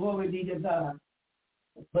 glory be to God.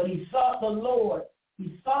 But he sought the Lord.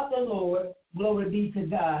 He sought the Lord, glory be to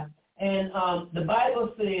God. And the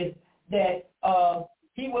Bible says that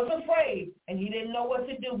he was afraid and he didn't know what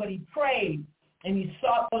to do, but he prayed and he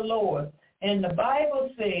sought the Lord. And the Bible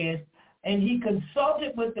says, and he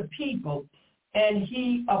consulted with the people and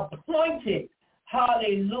he appointed,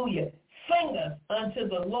 hallelujah, singers unto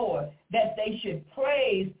the Lord, that they should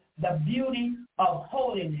praise the beauty of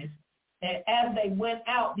holiness. And as they went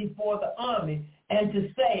out before the army, and to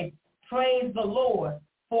say, praise the Lord,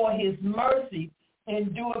 for his mercy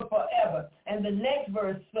endure forever. And the next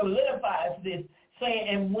verse solidifies this, saying,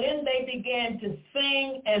 and when they began to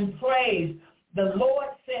sing and praise, the Lord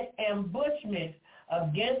set ambushments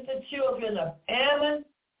against the children of Ammon,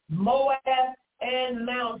 Moab, and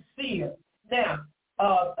Mount Seir. Now,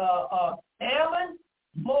 Ammon,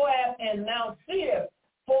 Moab, and Mount Seir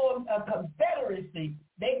formed a confederacy.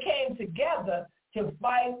 They came together to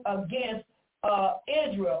fight against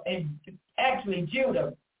Israel and actually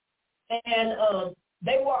Judah. And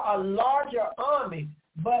they were a larger army,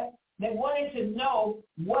 but they wanted to know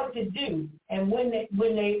what to do. And when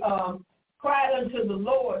they cried unto the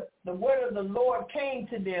Lord, the word of the Lord came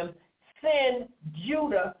to them, send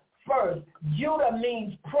Judah first. Judah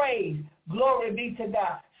means praise. Glory be to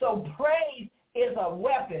God. So praise is a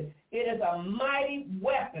weapon. It is a mighty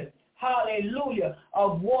weapon, hallelujah,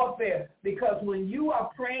 of warfare. Because when you are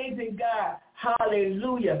praising God,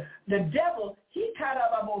 hallelujah, the devil,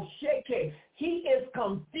 he is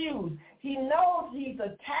confused. He knows he's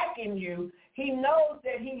attacking you. He knows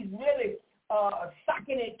that he's really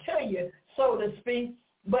sucking it to you, so to speak,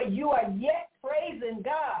 but you are yet praising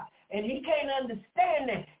God. And he can't understand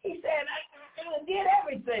that. He said, I did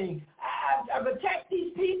everything. I've attacked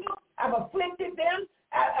these people. I've afflicted them.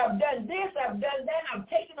 I've done this. I've done that. I've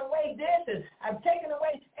taken away this. And I've taken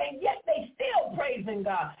away. And yet they still praising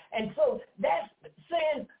God. And so that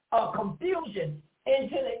sends confusion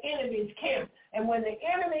into the enemy's camp. And when the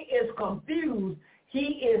enemy is confused,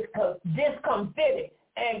 he is discomfited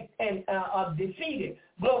and defeated.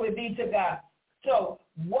 Glory be to God. So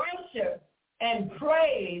worship and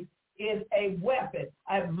praise is a weapon,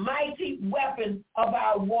 a mighty weapon of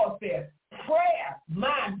our warfare. Prayer,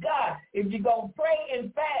 my God, if you're going to pray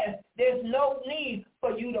and fast, there's no need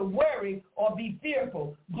for you to worry or be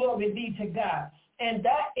fearful. Glory be to God. And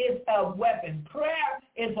that is a weapon. Prayer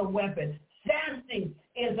is a weapon. Fasting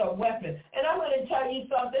is a weapon. And I'm going to tell you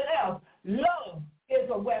something else. Love is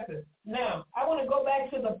a weapon. Now, I want to go back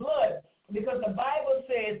to the blood, because the Bible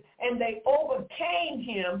says, and they overcame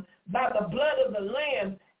him by the blood of the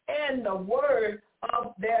Lamb and the word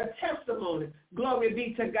of their testimony. Glory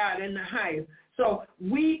be to God in the highest. So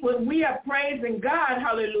when we are praising God,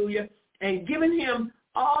 hallelujah, and giving him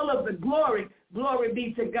all of the glory, glory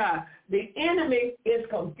be to God, the enemy is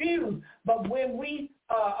confused. But when we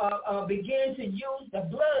begin to use the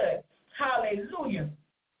blood, hallelujah.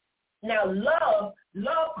 Now love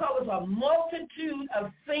covers a multitude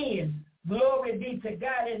of sins. Glory be to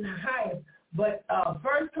God in the highest. But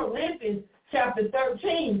 1 Corinthians chapter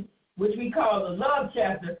 13, which we call the love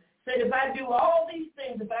chapter, said if I do all these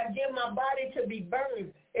things, if I give my body to be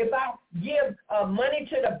burned, if I give money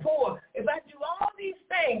to the poor, if I do all these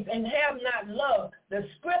things and have not love, the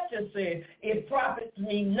scripture says it profits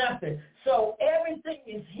me nothing. So everything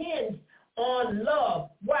is hinged on love.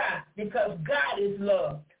 Why? Because God is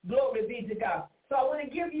love. Glory be to God. So I want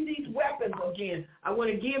to give you these weapons again. I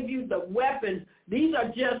want to give you the weapons. These are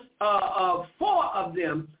just 4 of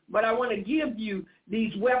them, but I want to give you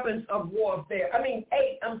these weapons of warfare. 8.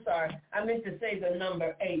 I'm sorry. I meant to say the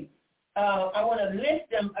number 8. I want to list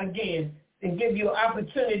them again and give you an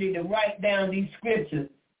opportunity to write down these scriptures.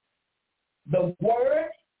 The word,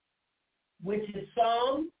 which is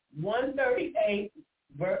Psalm 138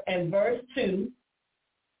 and verse 2.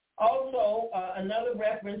 Also, another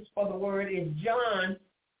reference for the word is John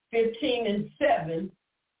 15 and 7.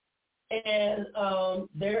 And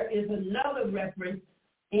there is another reference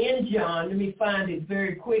in John. Let me find it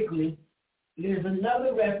very quickly. There's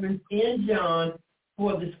another reference in John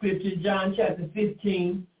for the scripture, John chapter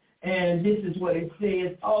 15. And this is what it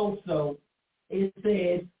says also. It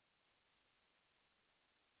says,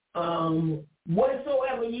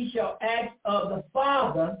 whatsoever ye shall ask of the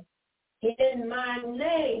Father in my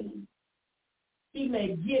name, he may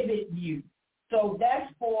give it you. So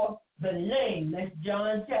that's for the name. That's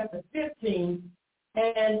John chapter 15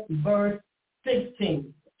 and verse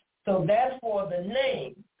 16. So that's for the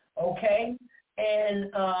name, okay?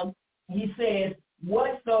 And he says,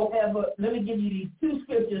 whatsoever, let me give you these two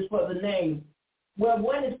scriptures for the name. Well,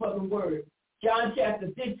 one is for the word. John chapter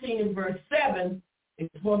 15 and verse 7 is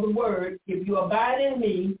for the word. If you abide in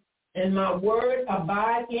me and my word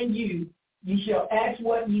abide in you, you shall ask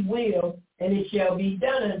what ye will, and it shall be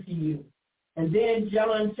done unto you. And then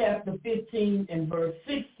John chapter 15 and verse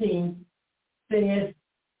 16 says,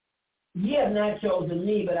 ye have not chosen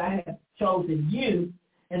me, but I have chosen you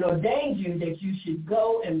and ordained you that you should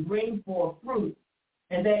go and bring forth fruit,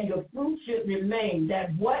 and that your fruit should remain,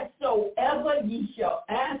 that whatsoever ye shall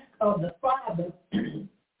ask of the Father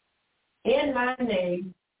in my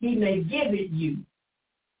name, he may give it you.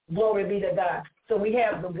 Glory be to God. So we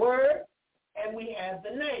have the word and we have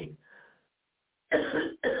the name.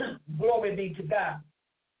 Glory be to God.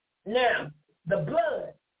 Now, the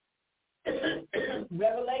blood.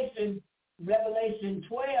 Revelation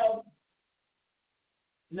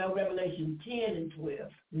 10 and 12.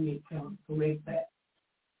 Let me correct that.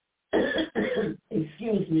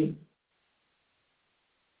 Excuse me.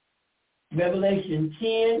 Revelation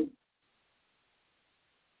 10.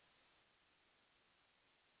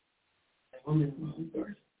 I'm in the wrong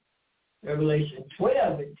verse. Revelation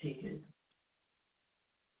 12 and 10.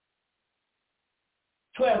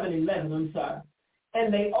 12 and 11, I'm sorry.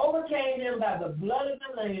 And they overcame him by the blood of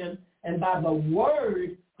the Lamb and by the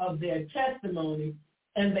word of their testimony,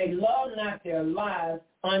 and they loved not their lives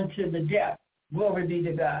unto the death. Glory be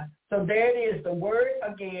to God. So there it is, the word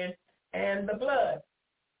again and the blood.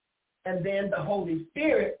 And then the Holy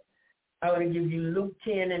Spirit, I want to give you Luke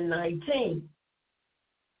 10 and 19.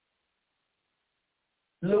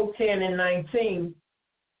 Luke 10 and 19.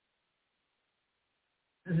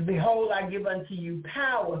 Behold, I give unto you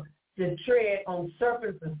power to tread on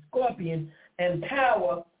serpents and scorpions, and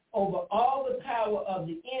power over all the power of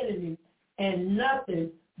the enemy, and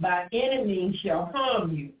nothing by any means shall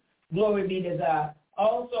harm you. Glory be to God.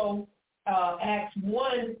 Also, Acts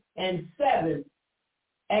 1 and 7.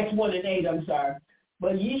 Acts 1 and 8, I'm sorry.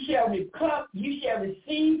 But you shall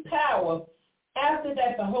receive power after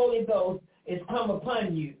that the Holy Ghost is come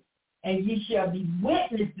upon you, and ye shall be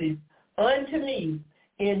witnesses unto me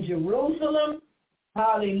in Jerusalem,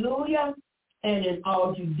 hallelujah, and in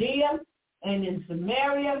all Judea, and in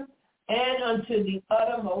Samaria, and unto the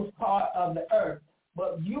uttermost part of the earth.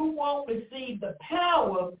 But you won't receive the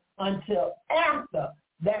power until after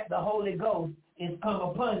that the Holy Ghost is come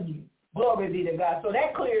upon you. Glory be to God. So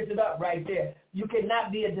that clears it up right there. You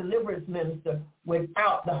cannot be a deliverance minister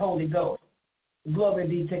without the Holy Ghost. Glory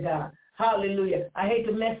be to God. Hallelujah. I hate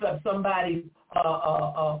to mess up somebody's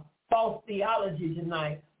false theology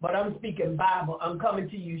tonight, but I'm speaking Bible. I'm coming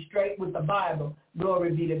to you straight with the Bible.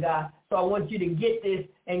 Glory be to God. So I want you to get this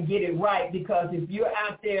and get it right, because if you're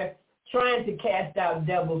out there trying to cast out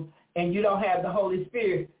devils and you don't have the Holy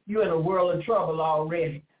Spirit, you're in a world of trouble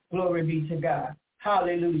already. Glory be to God.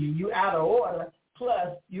 Hallelujah. You out of order, plus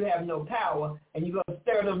you have no power, and you're going to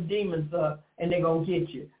stir them demons up, and they're going to get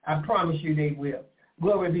you. I promise you they will.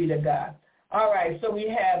 Glory be to God. All right, so we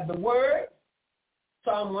have the word,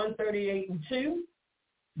 Psalm 138 and 2,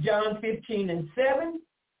 John 15 and 7.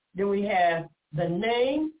 Then we have the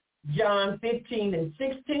name, John 15 and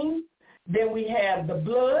 16. Then we have the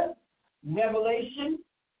blood, Revelation,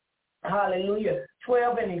 hallelujah,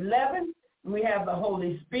 12 and 11. We have the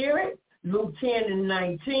Holy Spirit, Luke 10 and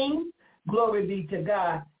 19. Glory be to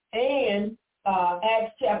God. And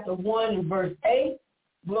Acts chapter 1 and verse 8.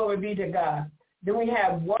 Glory be to God. Then we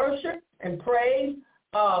have worship and praise.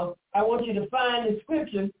 I want you to find the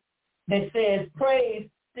scripture that says praise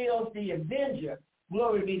steals the avenger.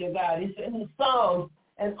 Glory be to God. It's in the Psalms.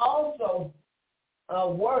 And also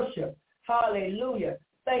worship. Hallelujah.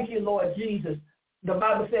 Thank you, Lord Jesus. The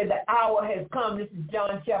Bible said the hour has come. This is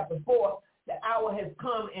John chapter 4. The hour has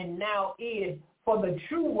come and now is for the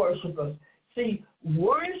true worshipers. See,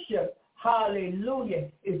 worship, hallelujah,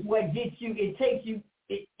 is what gets you, it takes you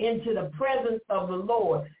into the presence of the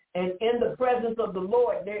Lord. And in the presence of the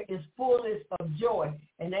Lord, there is fullness of joy.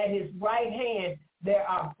 And at his right hand, there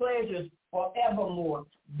are pleasures forevermore.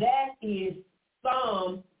 That is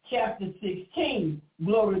Psalm chapter 16.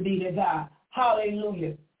 Glory be to God.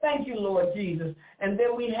 Hallelujah. Thank you, Lord Jesus. And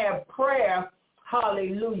then we have prayer.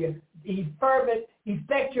 Hallelujah. The fervent,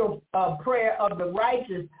 effectual prayer of the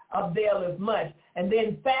righteous availeth much. And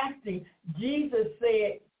then fasting. Jesus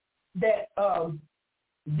said that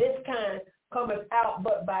this kind cometh out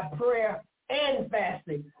but by prayer and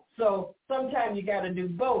fasting. So sometimes you got to do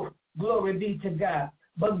both. Glory be to God.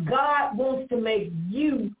 But God wants to make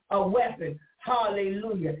you a weapon.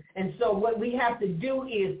 Hallelujah. And so what we have to do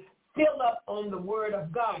is fill up on the word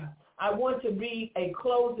of God. I want to read a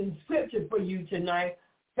closing scripture for you tonight,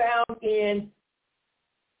 found in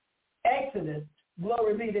Exodus.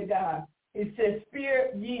 Glory be to God. It says, fear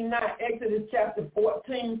ye not, Exodus chapter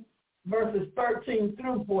 14, verses 13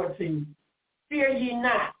 through 14. Fear ye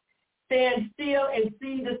not. Stand still and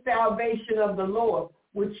see the salvation of the Lord,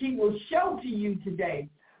 which he will show to you today.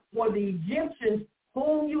 For the Egyptians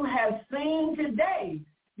whom you have seen today,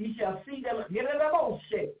 you shall see them.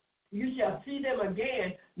 You shall see them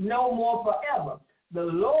again no more forever. The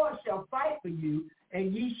Lord shall fight for you,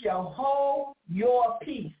 and ye shall hold your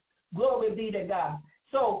peace. Glory be to God.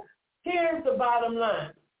 So here's the bottom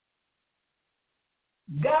line.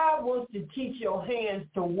 God wants to teach your hands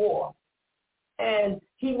to war, and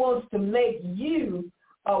he wants to make you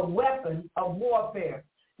a weapon of warfare.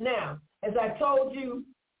 Now, as I told you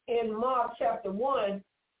in Mark chapter 1,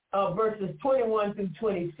 verses 21 through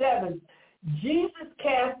 27, Jesus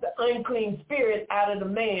cast the unclean spirit out of the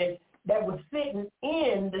man that was sitting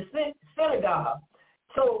in the synagogue.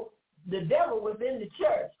 So the devil was in the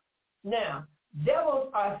church. Now, devils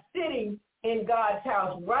are sitting in God's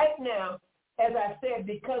house right now, as I said,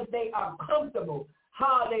 because they are comfortable.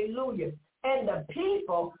 Hallelujah. And the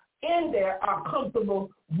people in there are comfortable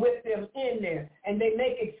with them in there. And they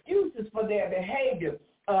make excuses for their behavior.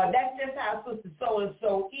 That's just how sister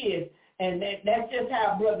so-and-so is. And that's just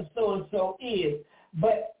how brother so-and-so is.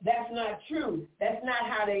 But that's not true. That's not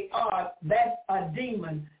how they are. That's a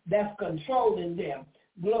demon that's controlling them.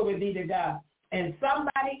 Glory be to God. And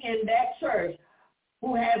somebody in that church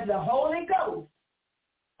who has the Holy Ghost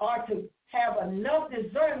are to have enough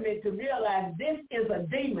discernment to realize this is a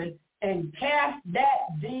demon and cast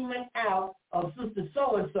that demon out of sister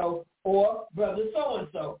so-and-so or brother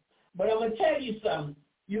so-and-so. But I'm going to tell you something.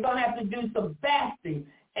 You're going to have to do some fasting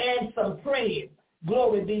and some praying.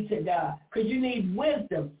 Glory be to God. Because you need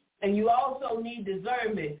wisdom, and you also need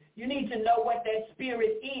discernment. You need to know what that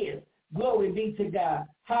spirit is. Glory be to God.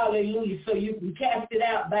 Hallelujah. So you can cast it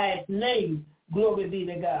out by its name. Glory be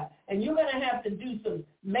to God. And you're going to have to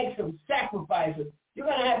make some sacrifices. You're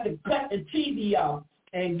going to have to cut the TV off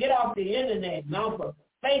and get off the internet and off of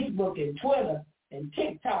Facebook and Twitter and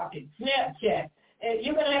TikTok and Snapchat. And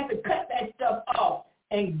you're going to have to cut that stuff off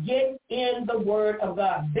and get in the word of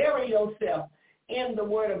God. Bury yourself in the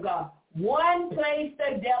word of God. One place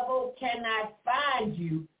the devil cannot find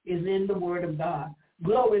you is in the word of God.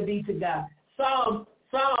 Glory be to God. Psalm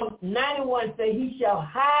 91 says, he shall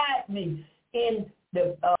hide me in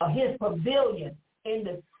his pavilion, in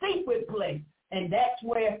the secret place, and that's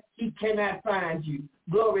where he cannot find you.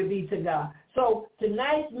 Glory be to God. So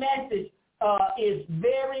tonight's message is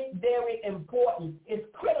very, very important. It's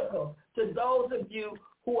critical to those of you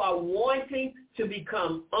who are wanting to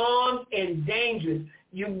become armed and dangerous.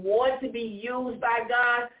 You want to be used by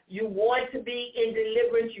God. You want to be in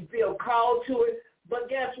deliverance. You feel called to it. But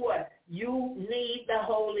guess what? You need the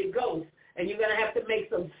Holy Ghost. And you're going to have to make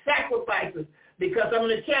some sacrifices, because I'm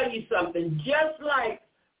going to tell you something. Just like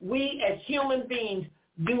we as human beings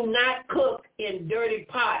do not cook in dirty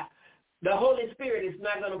pots, the Holy Spirit is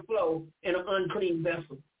not going to flow in an unclean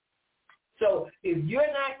vessel. So if you're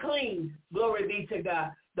not clean, glory be to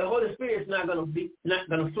God, the Holy Spirit is not going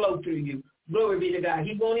to flow through you. Glory be to God.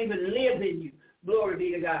 He won't even live in you. Glory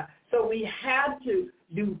be to God. So we have to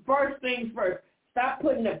do first things first. Stop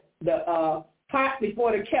putting the pot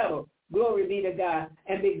before the kettle. Glory be to God.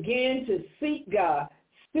 And begin to seek God.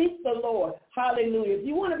 Seek the Lord. Hallelujah. If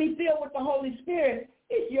you want to be filled with the Holy Spirit,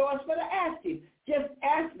 it's yours for the asking. Just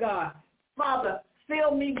ask God, Father,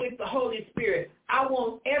 fill me with the Holy Spirit. I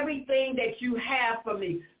want everything that you have for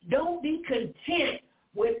me. Don't be content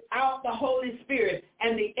without the Holy Spirit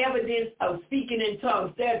and the evidence of speaking in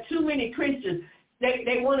tongues. There are too many Christians.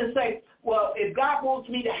 They want to say, well, if God wants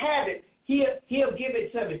me to have it, he'll give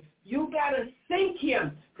it to me. You got to seek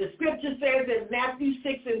him. The scripture says in Matthew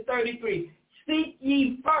 6:33, seek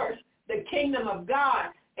ye first the kingdom of God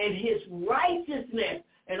and his righteousness,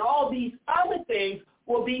 and all these other things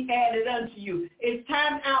will be added unto you. It's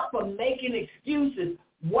time out for making excuses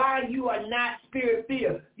why you are not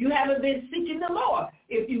spirit-filled. You haven't been seeking the Lord.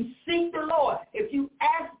 If you seek the Lord, if you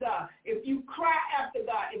ask God, if you cry after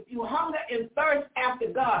God, if you hunger and thirst after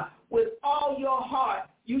God with all your heart,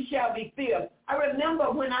 you shall be filled. I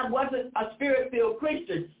remember when I wasn't a spirit-filled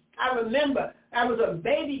Christian. I remember I was a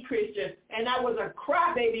baby Christian, and I was a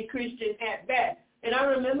crybaby Christian at that. And I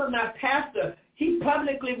remember my pastor, he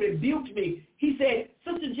publicly rebuked me. He said,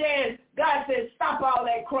 Sister Jan, God said, stop all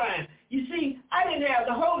that crying. You see, I didn't have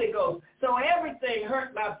the Holy Ghost, so everything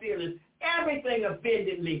hurt my feelings. Everything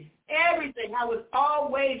offended me. Everything. I was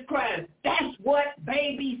always crying. That's what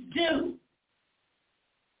babies do.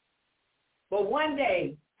 But one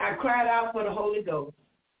day, I cried out for the Holy Ghost.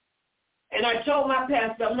 And I told my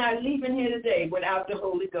pastor, I'm not leaving here today without the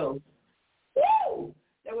Holy Ghost. Woo!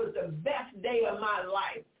 That was the best day of my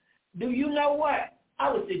life. Do you know what? I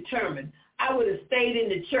was determined. I would have stayed in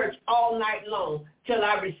the church all night long till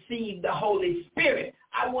I received the Holy Spirit.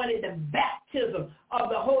 I wanted the baptism of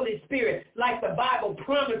the Holy Spirit like the Bible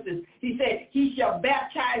promises. He said, he shall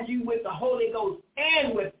baptize you with the Holy Ghost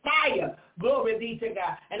and with fire. Glory be to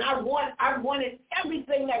God. And I wanted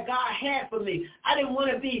everything that God had for me. I didn't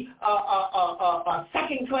want to be a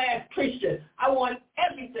second-class Christian. I want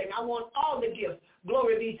everything. I want all the gifts.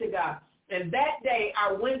 Glory be to God. And that day,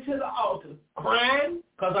 I went to the altar crying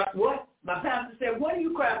because what? My pastor said, what are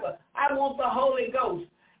you crying for? I want the Holy Ghost.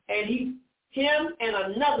 And him and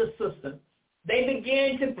another sister, they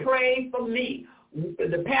began to pray for me.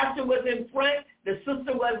 The pastor was in front, the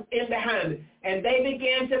sister was in behind me. And they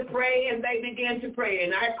began to pray, and they began to pray.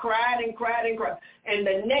 And I cried and cried and cried. And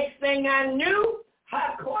the next thing I knew,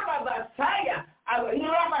 I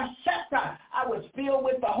was filled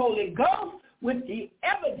with the Holy Ghost, with the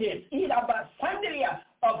evidence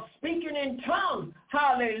of speaking in tongues.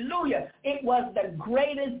 Hallelujah. It was the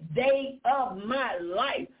greatest day of my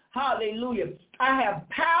life. Hallelujah. I have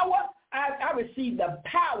power. I received the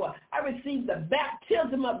power. I received the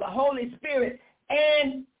baptism of the Holy Spirit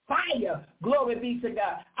and fire. Glory be to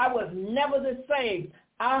God. I was never the same.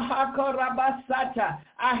 I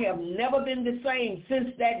have never been the same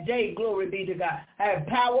since that day. Glory be to God. I have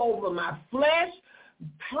power over my flesh,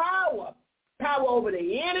 power over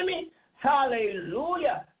the enemy.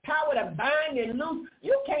 Hallelujah. Power to bind and loose.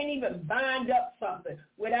 You can't even bind up something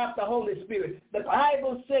without the Holy Spirit. The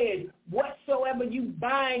Bible says whatsoever you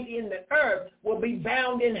bind in the earth will be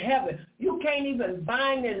bound in heaven. You can't even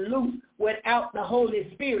bind and loose without the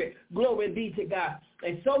Holy Spirit. Glory be to God.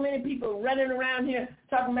 And so many people running around here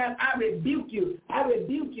talking about, I rebuke you. I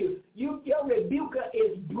rebuke you. Your rebuker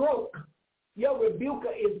is broke. Your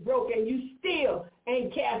rebuker is broke, and you still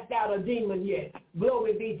ain't cast out a demon yet.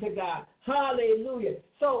 Glory be to God. Hallelujah.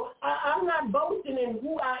 So I'm not boasting in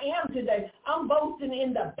who I am today. I'm boasting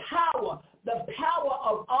in the power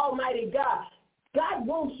of Almighty God. God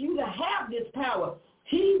wants you to have this power.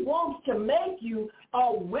 He wants to make you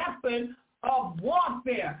a weapon of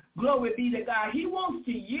warfare. Glory be to God. He wants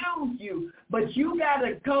to use you, but you got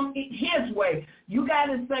to come his way. You got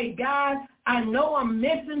to say, God, I know I'm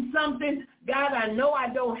missing something. God, I know I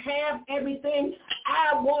don't have everything.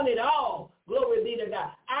 I want it all. Glory be to God.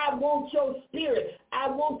 I want your spirit. I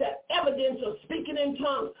want the evidence of speaking in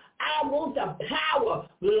tongues. I want the power.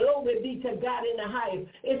 Glory be to God in the highest.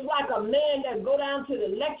 It's like a man that go down to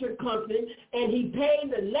the electric company and he pays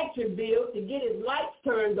the electric bill to get his lights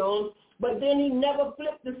turned on, but then he never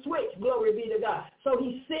flipped the switch. Glory be to God. So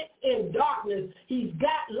he sits in darkness. He's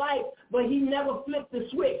got light, but he never flipped the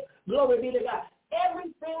switch. Glory be to God.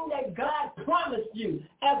 Everything that God promised you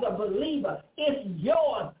as a believer is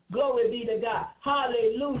yours. Glory be to God.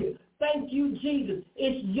 Hallelujah. Thank you, Jesus.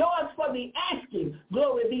 It's yours for the asking.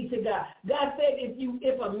 Glory be to God. God said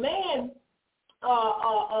if a man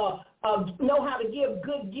know how to give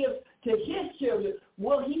good gifts to his children,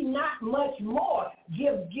 will he not much more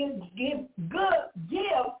give good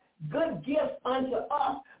gifts unto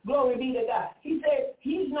us? Glory be to God. He said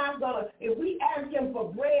he's not going to, if we ask him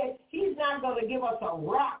for bread, he's not going to give us a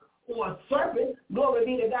rock or a serpent. Glory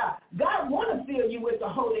be to God. God want to fill you with the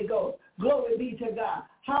Holy Ghost. Glory be to God.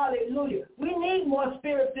 Hallelujah. We need more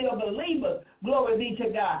spirit-filled believers. Glory be to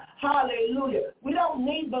God. Hallelujah. We don't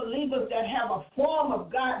need believers that have a form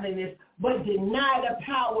of godliness but deny the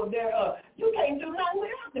power thereof. You can't do nothing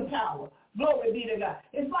without the power. Glory be to God.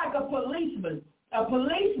 It's like a policeman. A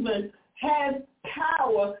policeman has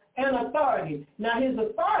power and authority. Now, his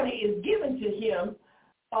authority is given to him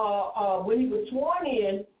when he was sworn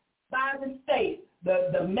in by the state.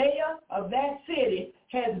 The mayor of that city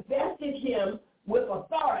has vested him with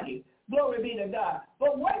authority. Glory be to God.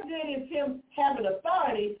 But what good is him having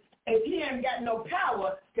authority if he ain't got no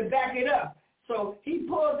power to back it up? So he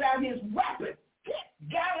pulls out his weapon.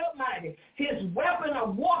 God Almighty, his weapon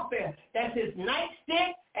of warfare. That's his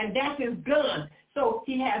nightstick and that's his gun. So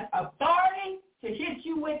he has authority to hit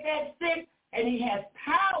you with that stick, and he has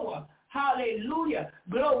power. Hallelujah.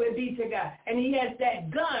 Glory be to God. And he has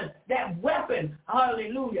that gun, that weapon.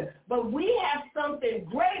 Hallelujah. But we have something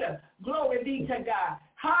greater. Glory be to God.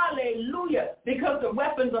 Hallelujah. Because the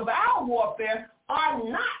weapons of our warfare are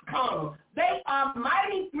not carnal. They are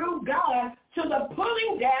mighty through God to the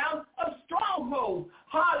pulling down of strongholds.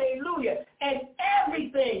 Hallelujah. And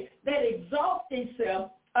everything that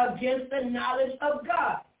the knowledge of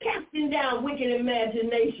God, casting down wicked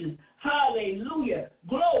imaginations. Hallelujah.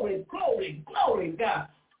 Glory, glory, glory, God.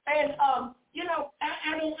 And, I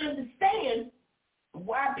don't understand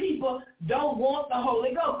why people don't want the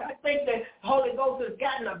Holy Ghost. I think the Holy Ghost has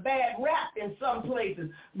gotten a bad rap in some places.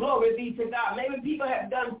 Glory be to God. Maybe people have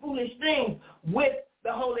done foolish things with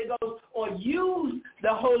the Holy Ghost or used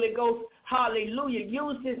the Holy Ghost, hallelujah,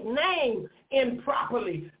 used his name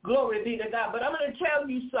improperly. Glory be to God. But I'm going to tell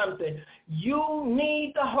you something. You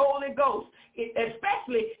need the Holy Ghost,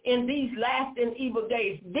 especially in these last and evil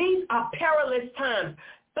days. These are perilous times.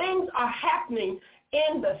 Things are happening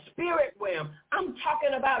in the spirit realm. I'm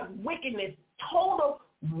talking about wickedness, total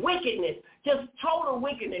wickedness, just total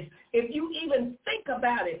wickedness. If you even think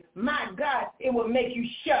about it, my God, it will make you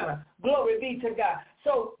shudder. Glory be to God.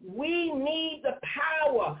 So we need the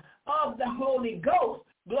power of the Holy Ghost,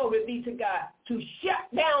 glory be to God, to shut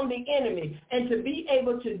down the enemy and to be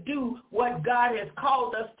able to do what God has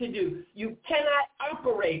called us to do. You cannot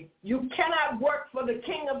operate, you cannot work for the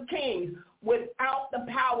King of Kings without the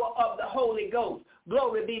power of the Holy Ghost.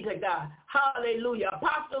 Glory be to God. Hallelujah.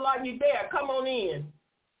 Apostle, are you there? Come on in.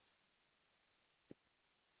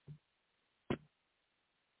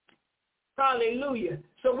 Hallelujah.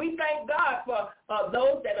 So we thank God for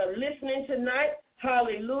those that are listening tonight.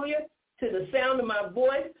 Hallelujah. To the sound of my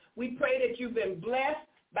voice. We pray that you've been blessed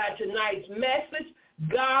by tonight's message.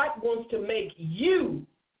 God wants to make you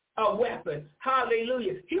a weapon.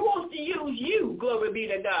 Hallelujah. He wants to use you. Glory be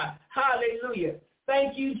to God. Hallelujah.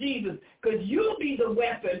 Thank you, Jesus, because you'll be the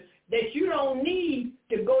weapon that you don't need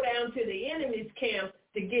to go down to the enemy's camp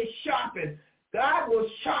to get sharpened. God will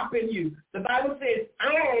sharpen you. The Bible says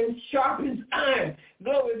iron sharpens iron.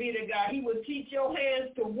 Glory be to God. He will teach your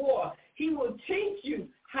hands to war. He will teach you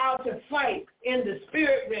how to fight in the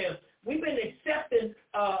spirit realm. We've been accepting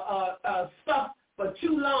stuff for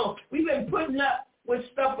too long. We've been putting up with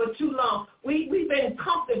stuff for too long. We've been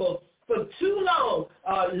comfortable for too long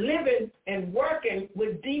living and working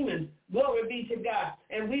with demons. Glory be to God.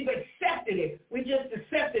 And we've accepted it. We just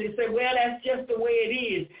accepted it. Say, well, that's just the way it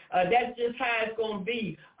is. That's just how it's going to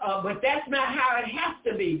be. But that's not how it has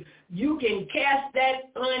to be. You can cast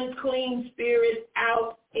that unclean spirit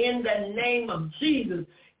out in the name of Jesus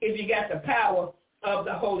if you got the power of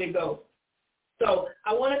the Holy Ghost. So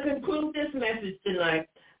I want to conclude this message tonight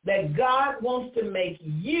that God wants to make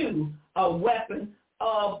you a weapon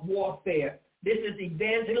of warfare. This is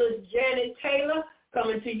Evangnlist Janet Taylor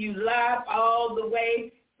coming to you live all the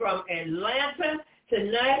way from Atlanta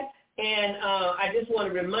tonight. And I just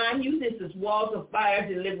want to remind you, this is Walls of Fire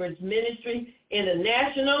Deliverance Ministry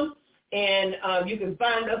International. And you can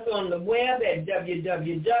find us on the web at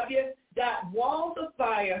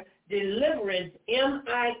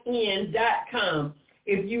www.wallsoffiredeliverancemin.com.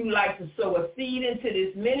 If you'd like to sow a seed into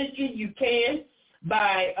this ministry, you can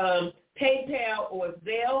by PayPal or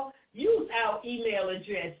Zelle. Use our email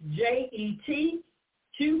address,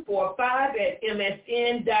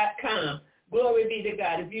 jet245@msn.com. Glory be to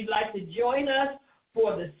God. If you'd like to join us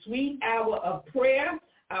for the sweet hour of prayer,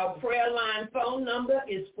 our prayer line phone number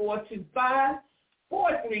is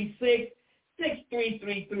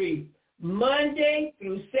 425-436-6333. Monday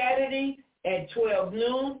through Saturday at 12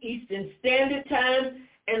 noon Eastern Standard Time,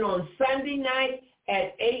 and on Sunday night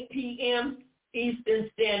at 8 p.m. Eastern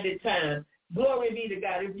Standard Time. Glory be to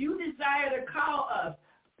God. If you desire to call us,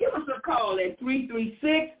 give us a call at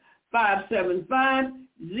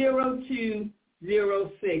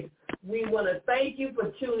 336-575-0206. We want to thank you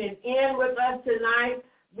for tuning in with us tonight.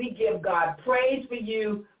 We give God praise for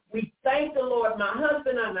you. We thank the Lord. My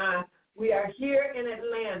husband and I, we are here in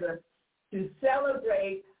Atlanta to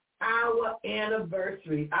celebrate our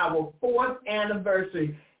anniversary, our 4th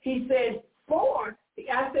anniversary. He said, 4?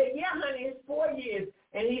 I said, yeah, honey, it's 4 years.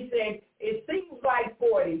 And he said, it seems like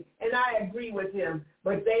 40. And I agree with him.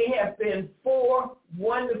 But they have been 4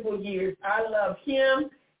 wonderful years. I love him.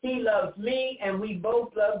 He loves me. And we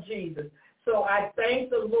both love Jesus. So I thank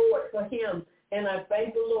the Lord for him. And I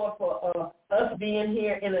thank the Lord for us being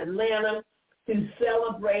here in Atlanta to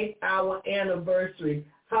celebrate our anniversary.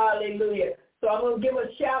 Hallelujah. So I'm going to give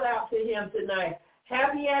a shout out to him tonight.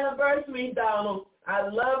 Happy anniversary, Donald. I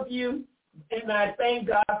love you, and I thank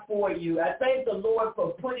God for you. I thank the Lord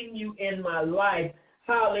for putting you in my life.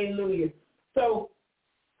 Hallelujah. So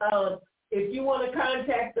if you want to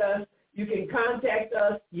contact us, you can contact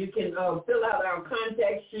us. You can fill out our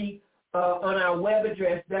contact sheet on our web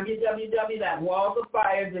address,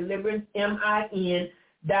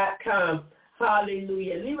 www.wallsoffiredeliverancemin.com.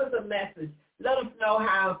 Hallelujah. Leave us a message. Let us know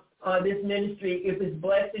how this ministry, if it's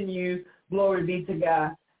blessing you, glory be to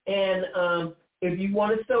God. And if you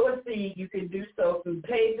want to sow a seed, you can do so through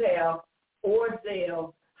PayPal or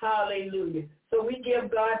sell. Hallelujah. So we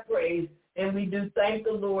give God praise, and we do thank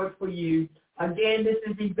the Lord for you. Again, this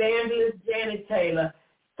is Evangelist Janet Taylor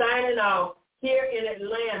signing off here in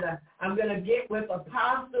Atlanta. I'm going to get with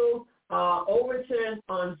Apostle Overton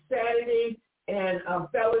on Saturday and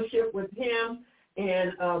fellowship with him,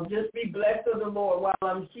 and just be blessed of the Lord while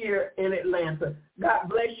I'm here in Atlanta. God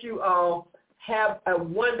bless you all. Have a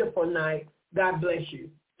wonderful night. God bless you.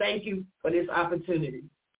 Thank you for this opportunity.